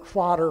more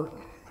fodder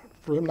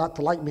for him not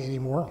to like me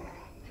anymore.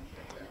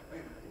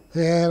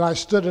 And I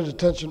stood at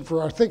attention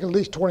for, I think, at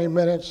least 20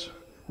 minutes,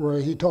 where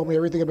he told me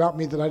everything about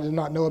me that I did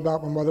not know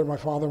about my mother, my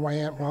father, my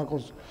aunt, my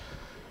uncles,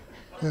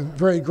 in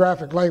very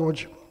graphic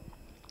language.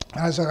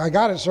 And I said, "I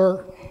got it,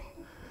 sir."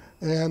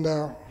 And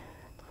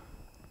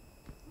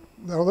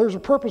there's a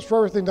purpose for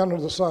everything under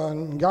the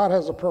sun. God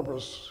has a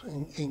purpose.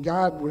 And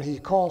God, when he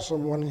calls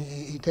someone,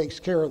 he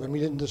takes care of them.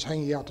 He didn't just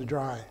hang you out to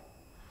dry.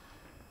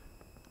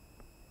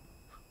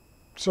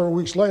 Several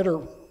weeks later,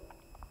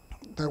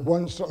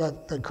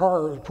 that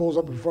car pulls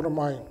up in front of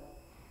my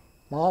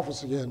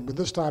office again, but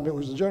this time it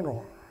was the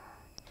general.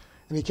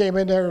 And he came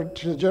in there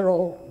to the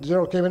general. The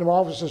general came into my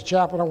office and says,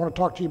 "Chaplain, I want to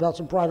talk to you about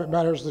some private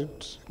matters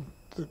that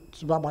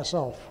it's about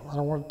myself. I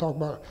don't want to talk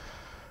about,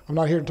 I'm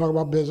not here to talk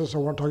about business. I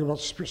want to talk about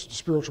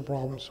spiritual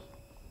problems.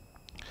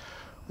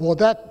 Well,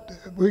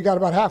 we got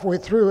about halfway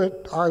through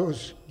it.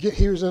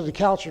 He was at the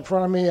couch in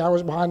front of me. I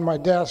was behind my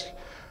desk.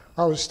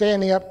 I was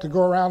standing up to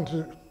go around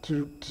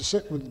to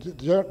sit with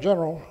the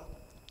general,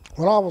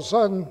 when all of a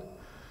sudden,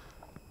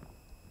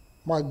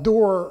 my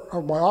door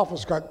of my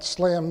office got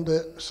slammed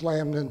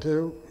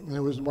into, and it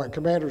was my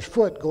commander's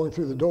foot going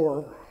through the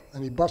door,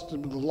 and he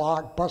busted the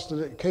lock, busted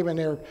it, came in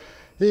there.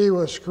 He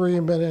was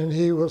screaming and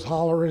he was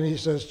hollering. He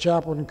says,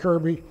 "Chaplain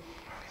Kirby,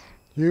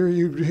 here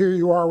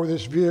you are with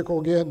this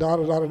vehicle again, da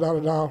da da da da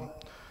da."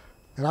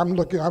 And I'm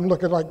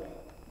looking like,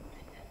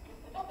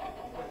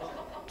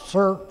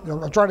 "Sir,"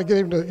 I'm trying to get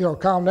him to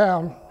calm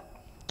down.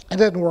 It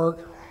didn't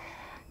work.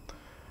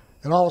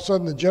 And all of a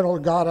sudden, the general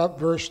got up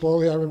very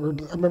slowly. I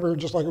remember it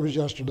just like it was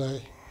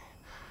yesterday.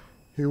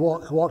 He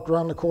walked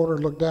around the corner,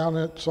 looked down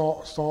at it,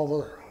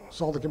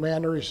 saw the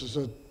commander. He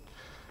said,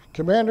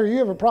 "Commander, you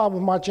have a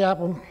problem with my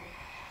chaplain?"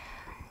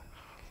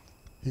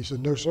 He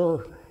said, "No,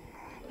 sir."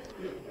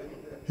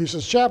 He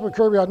says, "Chaplain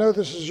Kirby, I know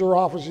this is your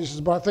office." He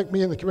says, "But I think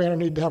me and the commander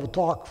need to have a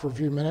talk for a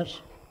few minutes.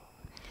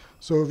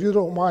 So if you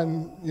don't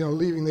mind,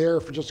 leaving the air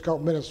for just a couple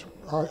minutes,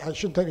 I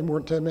shouldn't take me more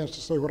than 10 minutes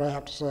to say what I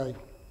have to say."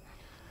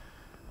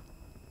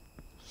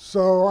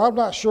 So I'm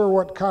not sure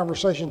what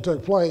conversation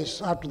took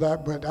place after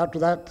that, but after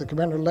that, the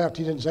commander left.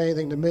 He didn't say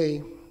anything to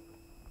me.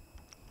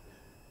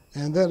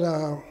 And then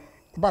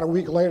about a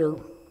week later,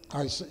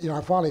 I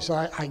finally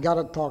said, I got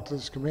to talk to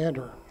this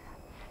commander.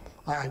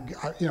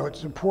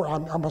 It's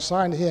important. I'm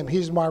assigned to him.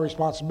 He's my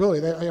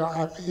responsibility.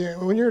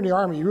 When you're in the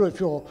Army, you really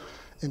feel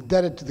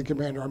indebted to the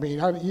commander. I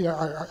mean,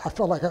 I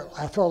felt like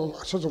I felt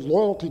a sense of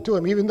loyalty to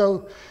him, even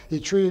though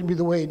he treated me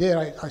the way he did.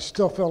 I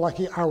still felt like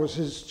I was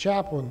his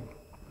chaplain.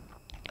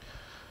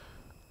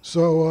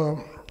 So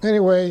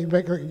anyway,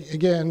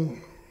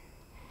 again,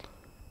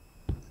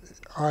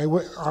 I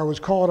was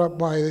called up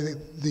by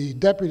the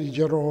deputy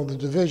general of the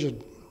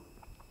division,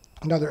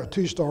 another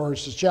 2-star. He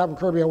says, "Chaplain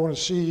Kirby, I want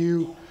to see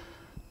you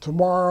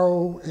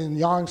tomorrow in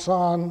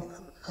Yongsan.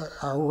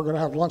 We're going to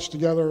have lunch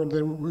together, and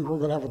then we're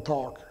going to have a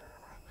talk."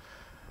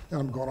 And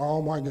I'm going,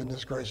 "Oh my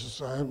goodness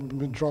gracious, I'm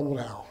in trouble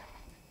now."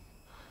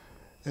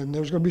 And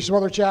there's going to be some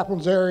other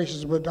chaplains there. He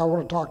says, "But I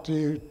want to talk to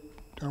you.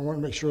 I want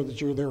to make sure that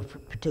you're there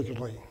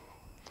particularly."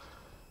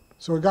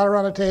 So we got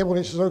around the table,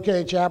 and he says,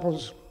 "Okay,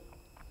 chaplains,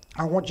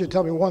 I want you to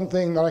tell me one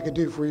thing that I could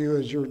do for you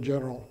as your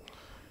general."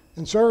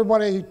 And so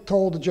everybody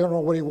told the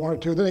general what he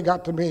wanted to. Then he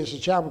got to me and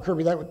said, "Chaplain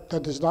Kirby,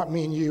 that does not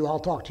mean you.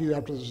 I'll talk to you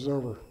after this is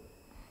over."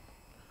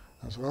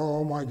 I said,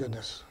 "Oh my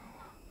goodness."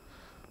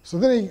 So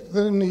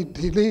then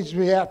he leads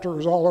me after it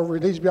was all over.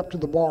 He leads me up to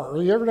the bar.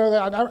 You ever know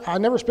that? I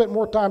never spent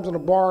more times in a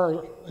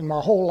bar in my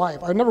whole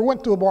life. I never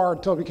went to a bar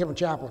until I became a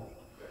chaplain.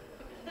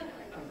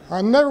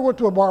 I never went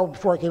to a bar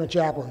before I became a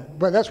chaplain,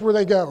 but that's where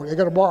they go. They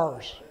go to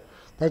bars.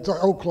 That's the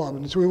Oak Club.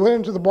 And so we went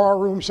into the bar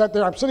room, sat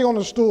there. I'm sitting on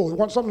the stool. "You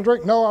want something to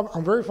drink?" "No,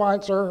 I'm very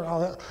fine, sir.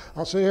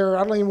 I'll sit here.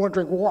 I don't even want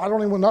to drink water. I don't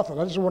even want nothing.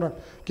 I just want to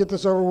get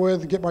this over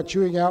with, get my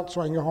chewing out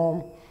so I can go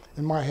home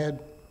in my head."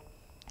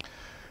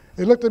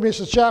 He looked at me and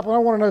says, "Chaplain, I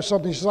want to know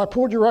something." He says, "I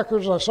pulled your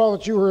records. I saw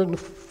that you were in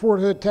Fort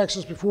Hood,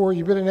 Texas before.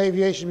 You've been in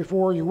aviation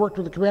before. You worked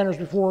with the commanders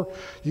before.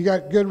 You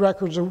got good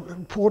records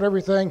and pulled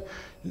everything.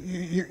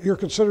 You're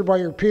considered by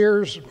your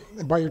peers,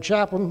 and by your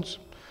chaplains,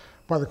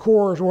 by the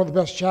Corps as one of the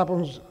best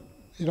chaplains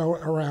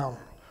around.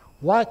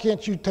 Why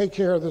can't you take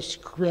care of this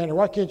commander?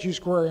 Why can't you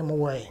square him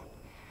away?"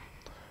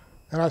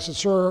 And I said,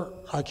 "Sir,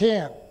 I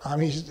can't. I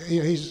mean,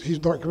 he's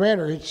the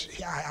commander.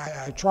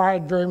 I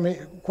tried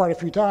quite a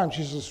few times."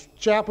 He says,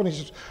 "Chaplain," he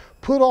says,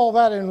 "put all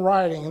that in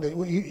writing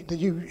that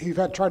you've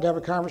had tried to have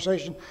a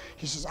conversation."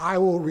 He says, "I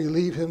will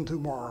relieve him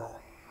tomorrow."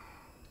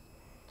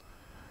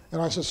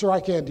 And I said, "Sir,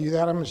 I can't do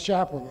that. I'm his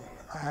chaplain.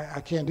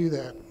 I can't do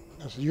that."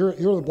 I said, You're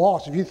the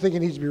boss. If you think he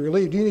needs to be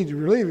relieved, you need to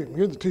relieve him.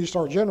 You're the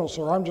 2-star general,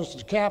 sir. I'm just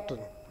his captain."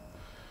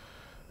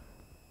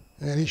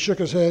 And he shook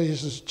his head. He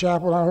says,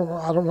 "Chaplain,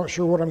 I'm not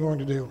sure what I'm going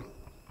to do."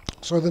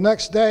 So the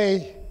next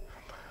day,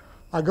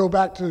 I go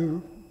back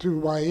to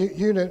my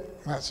unit,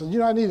 and I said,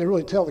 "I need to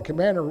really tell the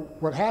commander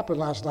what happened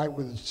last night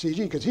with the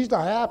CG, because he's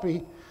not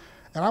happy,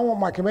 and I want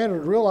my commander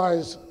to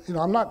realize,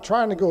 I'm not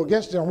trying to go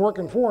against him. I'm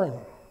working for him."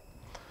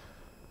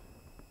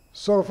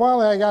 So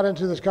finally, I got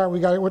into this guy.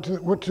 Went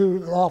to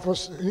the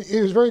office.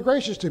 He was very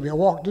gracious to me. I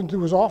walked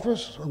into his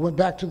office. I went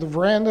back to the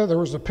veranda. There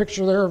was a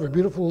picture there of a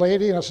beautiful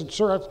lady, and I said,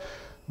 "Sir, that's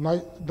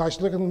nice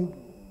looking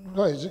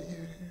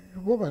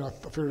woman." I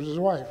figured it was his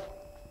wife.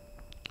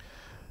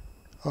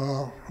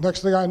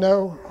 Next thing I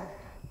know,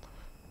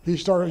 he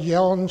started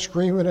yelling,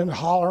 screaming, and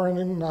hollering.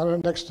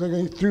 And next thing,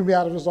 he threw me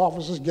out of his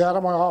office. He said, "Get out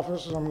of my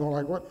office." And I'm going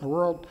like, "What in the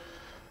world?"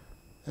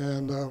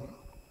 And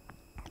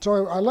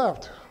so I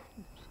left.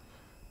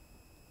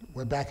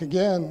 Went back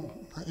again.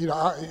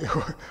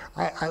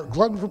 I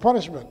glutton for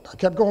punishment. I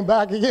kept going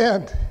back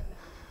again.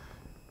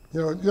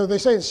 They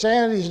say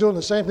insanity is doing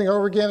the same thing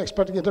over again,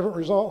 expecting a different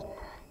result.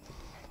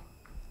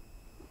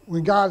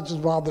 When God's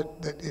involved,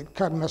 it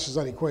kind of messes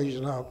that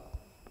equation up.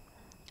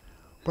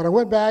 But I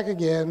went back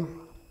again,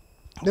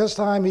 This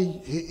time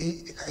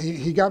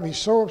he got me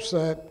so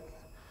upset,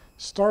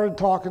 started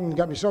talking,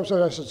 got me so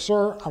upset. I said,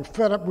 "Sir, I'm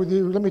fed up with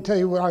you. Let me tell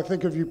you what I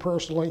think of you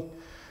personally."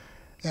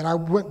 And I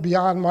went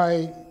beyond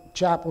my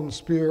chaplain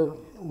spear,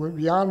 went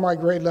beyond my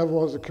grade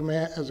level as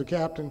a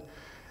captain,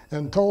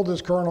 and told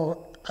this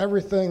colonel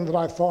everything that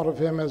I thought of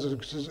him as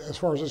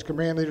far as his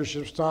command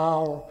leadership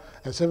style,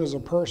 as him as a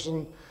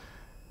person,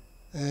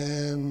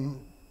 and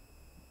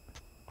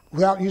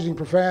without using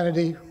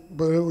profanity,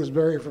 but it was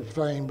very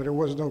profane, but there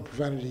was no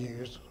profanity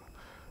used.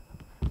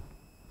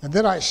 And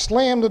then I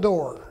slammed the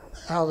door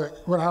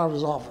went out of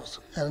his office.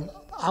 And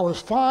I was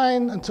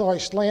fine until I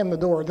slammed the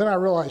door. Then I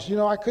realized,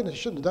 I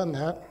shouldn't have done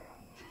that.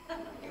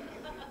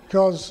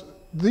 Because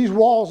these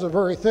walls are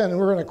very thin, and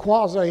we're in a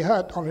quasi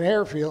hut on an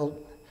airfield.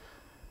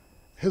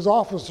 His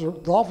office,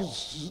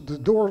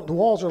 the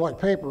walls are like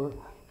paper.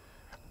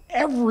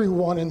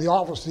 Everyone in the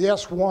office, the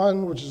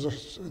S1, which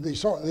is the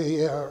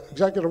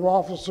executive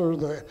officer,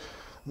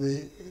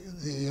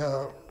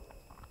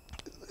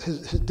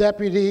 his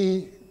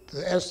deputy,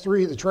 the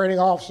S3, the training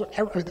officer,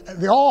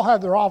 they all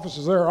had their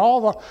offices there.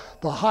 All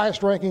the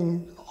highest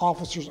ranking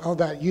officers of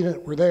that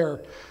unit were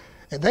there.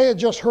 And they had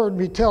just heard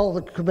me tell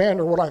the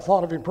commander what I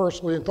thought of him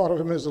personally and thought of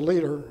him as a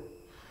leader.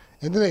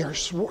 And then they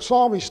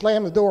saw me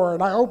slam the door,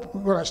 and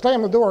when I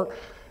slammed the door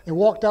and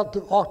walked out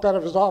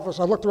of his office,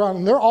 I looked around,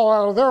 and they're all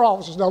out of their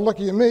offices now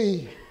looking at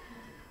me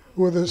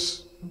with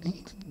this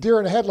deer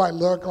in the headlight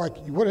look, like,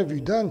 "What have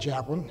you done,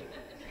 Chaplain?"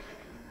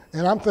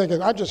 And I'm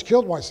thinking, I just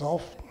killed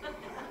myself.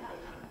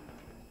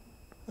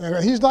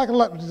 And he's not going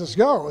to let this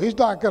go. He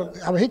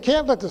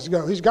can't let this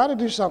go. He's got to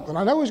do something.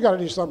 I know he's got to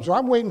do something. So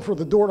I'm waiting for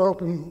the door to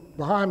open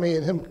behind me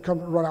and him to come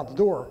run out the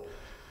door.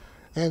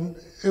 And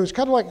it was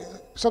kind of like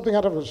something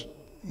out of a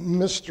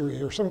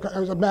mystery or it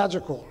was a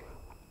magical.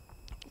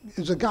 It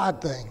was a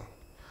God thing.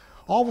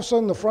 All of a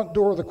sudden, the front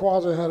door of the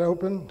quasi had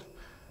opened,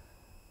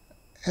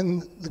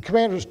 and the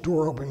commander's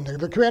door opened.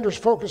 The commander's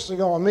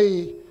focusing on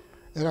me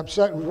and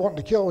upset and wanting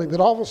to kill me, but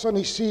all of a sudden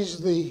he sees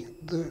the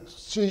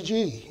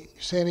CG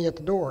standing at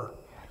the door.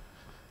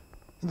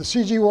 And the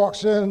CG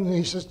walks in and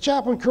he says,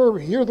 "Chaplain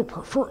Kirby, you're the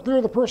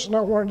person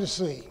I wanted to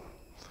see.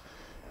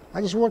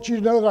 I just want you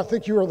to know that I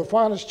think you are the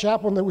finest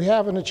chaplain that we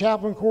have in the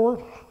chaplain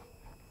corps.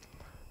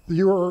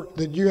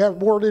 That you have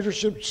more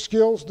leadership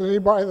skills than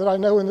anybody that I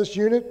know in this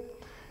unit.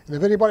 And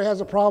if anybody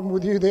has a problem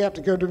with you, they have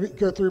to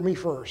go through me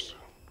first."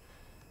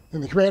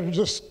 And the commander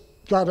just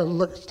got to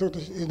look,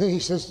 and then he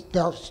says,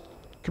 "Now,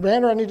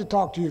 Commander, I need to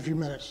talk to you a few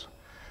minutes."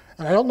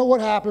 And I don't know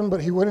what happened,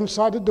 but he went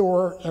inside the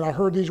door, and I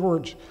heard these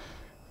words.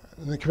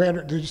 And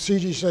the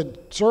CG said,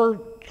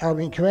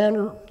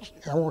 "Commander,"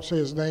 I won't say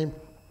his name.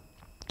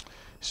 He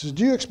says,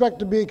 "Do you expect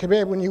to be in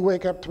command when you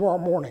wake up tomorrow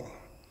morning?"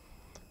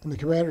 And the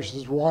commander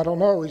says, "Well, I don't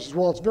know." He says,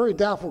 "Well, it's very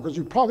doubtful because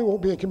you probably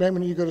won't be in command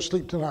when you go to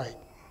sleep tonight.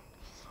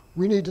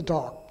 We need to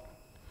talk."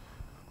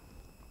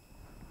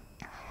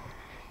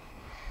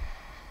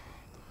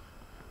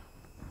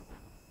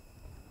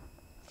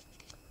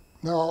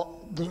 Now,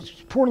 the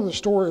point of the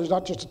story is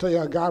not just to tell you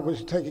how God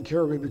was taking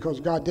care of me, because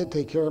God did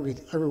take care of me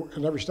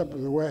every step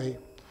of the way.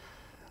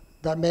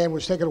 That man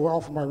was taken away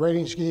from my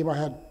rating scheme.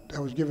 I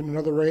was given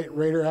another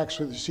rater.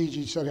 Actually, the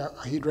CG said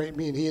he'd rate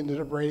me, and he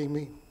ended up rating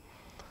me.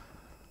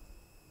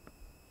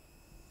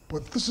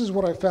 But this is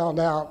what I found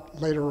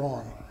out later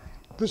on.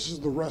 This is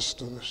the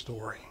rest of the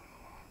story.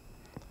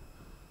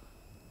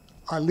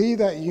 I leave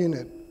that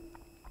unit,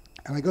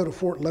 and I go to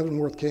Fort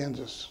Leavenworth,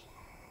 Kansas,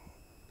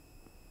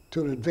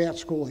 to an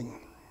advanced schooling.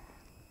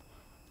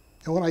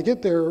 And when I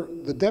get there,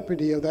 the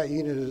deputy of that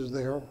unit is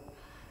there,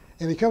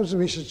 and he comes to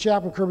me and says,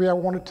 "Chaplain Kirby, I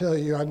want to tell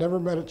you, I never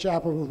met a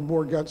chaplain with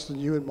more guts than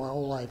you in my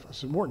whole life." I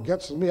said, "More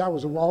guts than me? I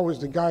was always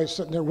the guy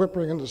sitting there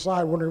whimpering on the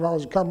side, wondering if I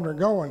was coming or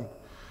going."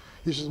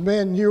 He says,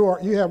 "Man, you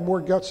have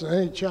more guts than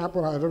any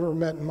chaplain I've ever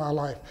met in my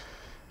life."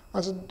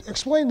 I said,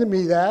 "Explain to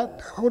me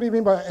that. What do you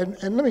mean by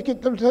that?" And let me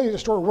tell you the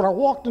story. When I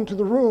walked into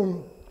the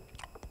room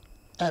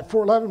at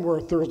Fort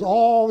Leavenworth, there was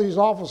all these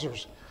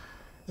officers,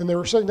 and they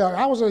were sitting down.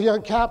 I was a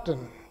young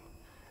captain,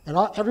 and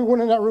everyone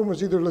in that room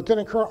was either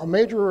lieutenant colonel, a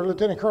major or a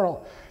lieutenant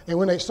colonel. And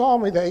when they saw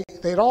me,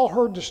 they'd all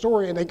heard the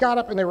story, and they got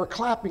up and they were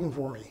clapping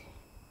for me.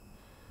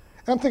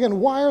 And I'm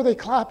thinking, why are they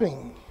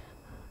clapping?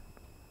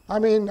 I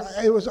mean,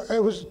 it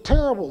was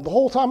terrible. The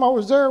whole time I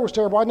was there, it was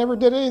terrible. I never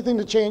did anything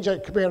to change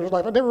that commander's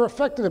life. I never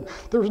affected him.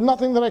 There was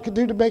nothing that I could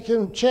do to make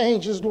him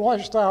change his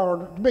lifestyle or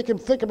to make him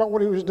think about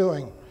what he was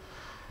doing.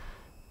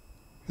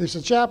 He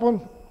said,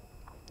 "Chaplain,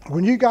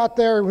 when you got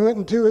there and went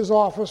into his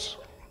office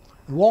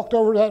and walked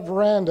over to that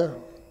veranda,"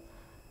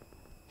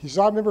 he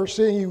said, "I remember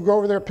seeing you go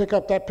over there, pick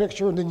up that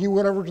picture, and then you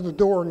went over to the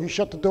door and you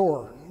shut the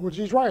door." Which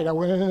he's right. I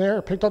went in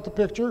there, picked up the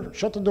picture,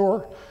 shut the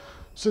door,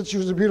 said she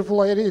was a beautiful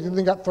lady, and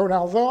then got thrown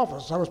out of the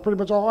office. That was pretty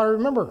much all I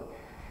remember.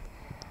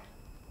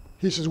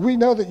 He says, "We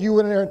know that you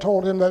went in there and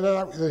told him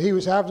that he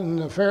was having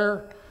an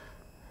affair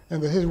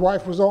and that his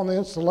wife was on the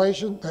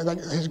installation, and that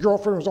his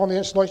girlfriend was on the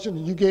installation,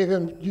 and you gave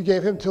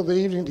him till the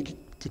evening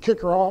to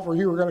kick her off, or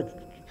you were going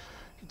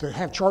to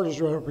have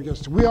charges run up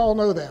against him. We all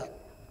know that."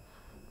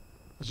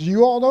 I said,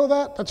 "You all know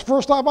that? That's the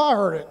first time I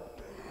heard it."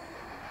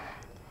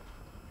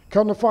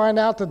 Come to find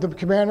out that the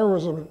commander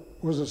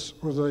was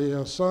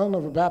a son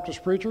of a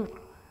Baptist preacher,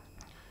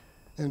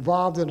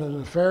 involved in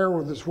an affair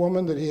with this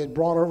woman that he had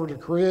brought over to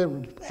Korea,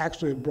 and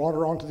actually had brought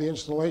her onto the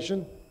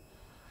installation,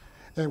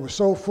 and was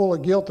so full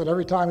of guilt that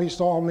every time he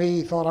saw me,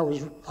 he thought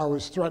I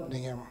was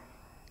threatening him.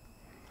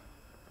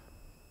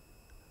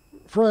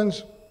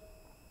 Friends,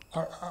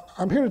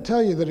 I'm here to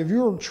tell you that if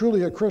you're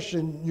truly a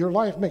Christian, your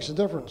life makes a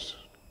difference.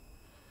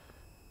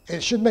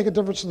 It should make a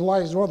difference in the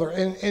lives of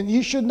others. And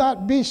you should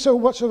not be so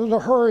much in a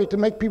hurry to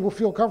make people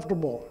feel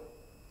comfortable,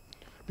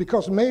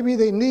 because maybe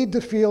they need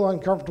to feel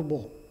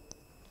uncomfortable.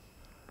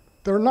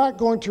 They're not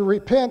going to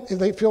repent if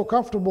they feel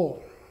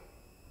comfortable.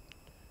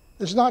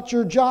 It's not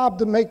your job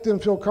to make them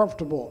feel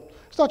comfortable.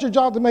 It's not your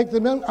job to make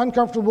them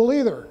uncomfortable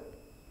either.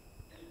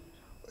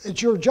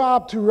 It's your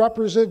job to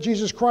represent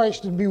Jesus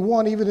Christ and be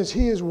one even as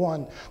he is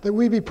one. That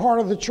we be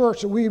part of the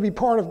church, that we be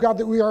part of God,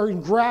 that we are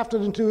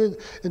engrafted into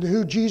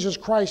who Jesus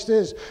Christ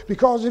is.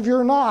 Because if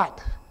you're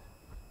not,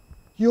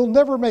 you'll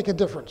never make a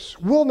difference.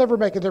 We'll never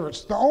make a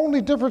difference. The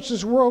only difference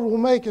this world will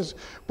make is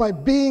by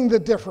being the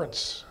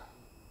difference.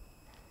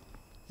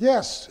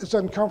 Yes, it's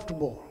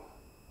uncomfortable.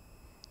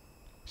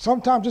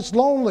 Sometimes it's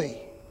lonely.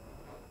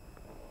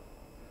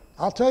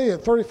 I'll tell you,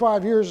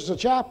 35 years as a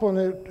chaplain,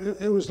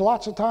 it was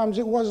lots of times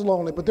it was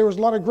lonely, but there was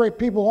a lot of great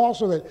people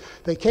also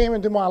that came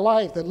into my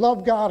life that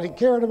loved God and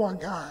cared about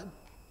God.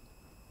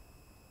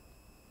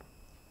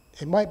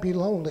 It might be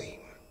lonely,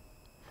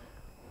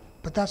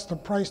 but that's the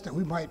price that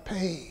we might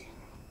pay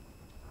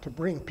to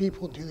bring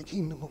people into the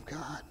kingdom of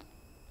God.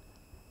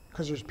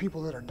 Because there's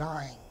people that are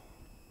dying.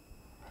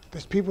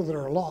 There's people that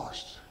are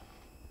lost.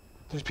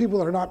 There's people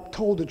that are not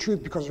told the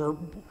truth because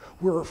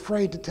we're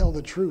afraid to tell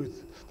the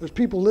truth. There's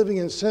people living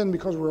in sin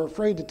because we're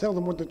afraid to tell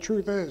them what the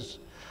truth is.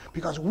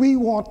 Because we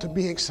want to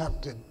be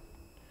accepted.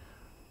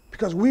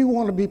 Because we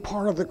want to be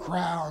part of the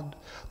crowd.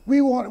 We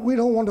don't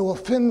want to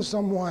offend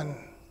someone.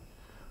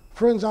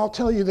 Friends, I'll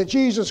tell you that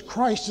Jesus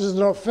Christ is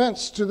an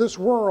offense to this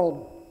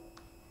world.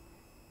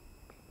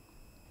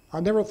 I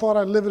never thought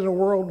I'd live in a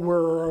world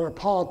where a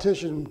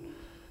politician,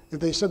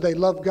 if they said they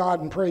loved God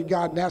and prayed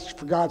God and asked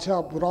for God's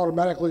help, would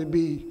automatically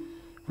be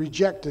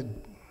rejected,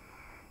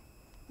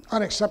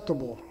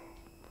 unacceptable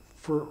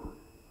for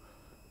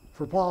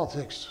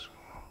politics.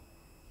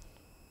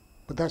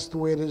 But that's the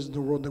way it is in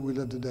the world that we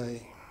live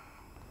today.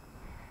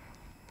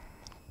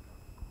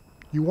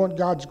 You want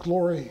God's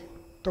glory?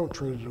 Don't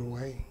trade it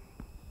away.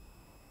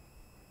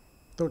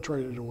 Don't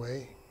trade it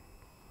away.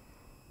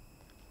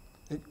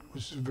 It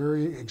was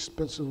very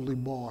expensively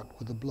bought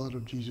with the blood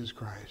of Jesus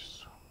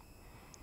Christ.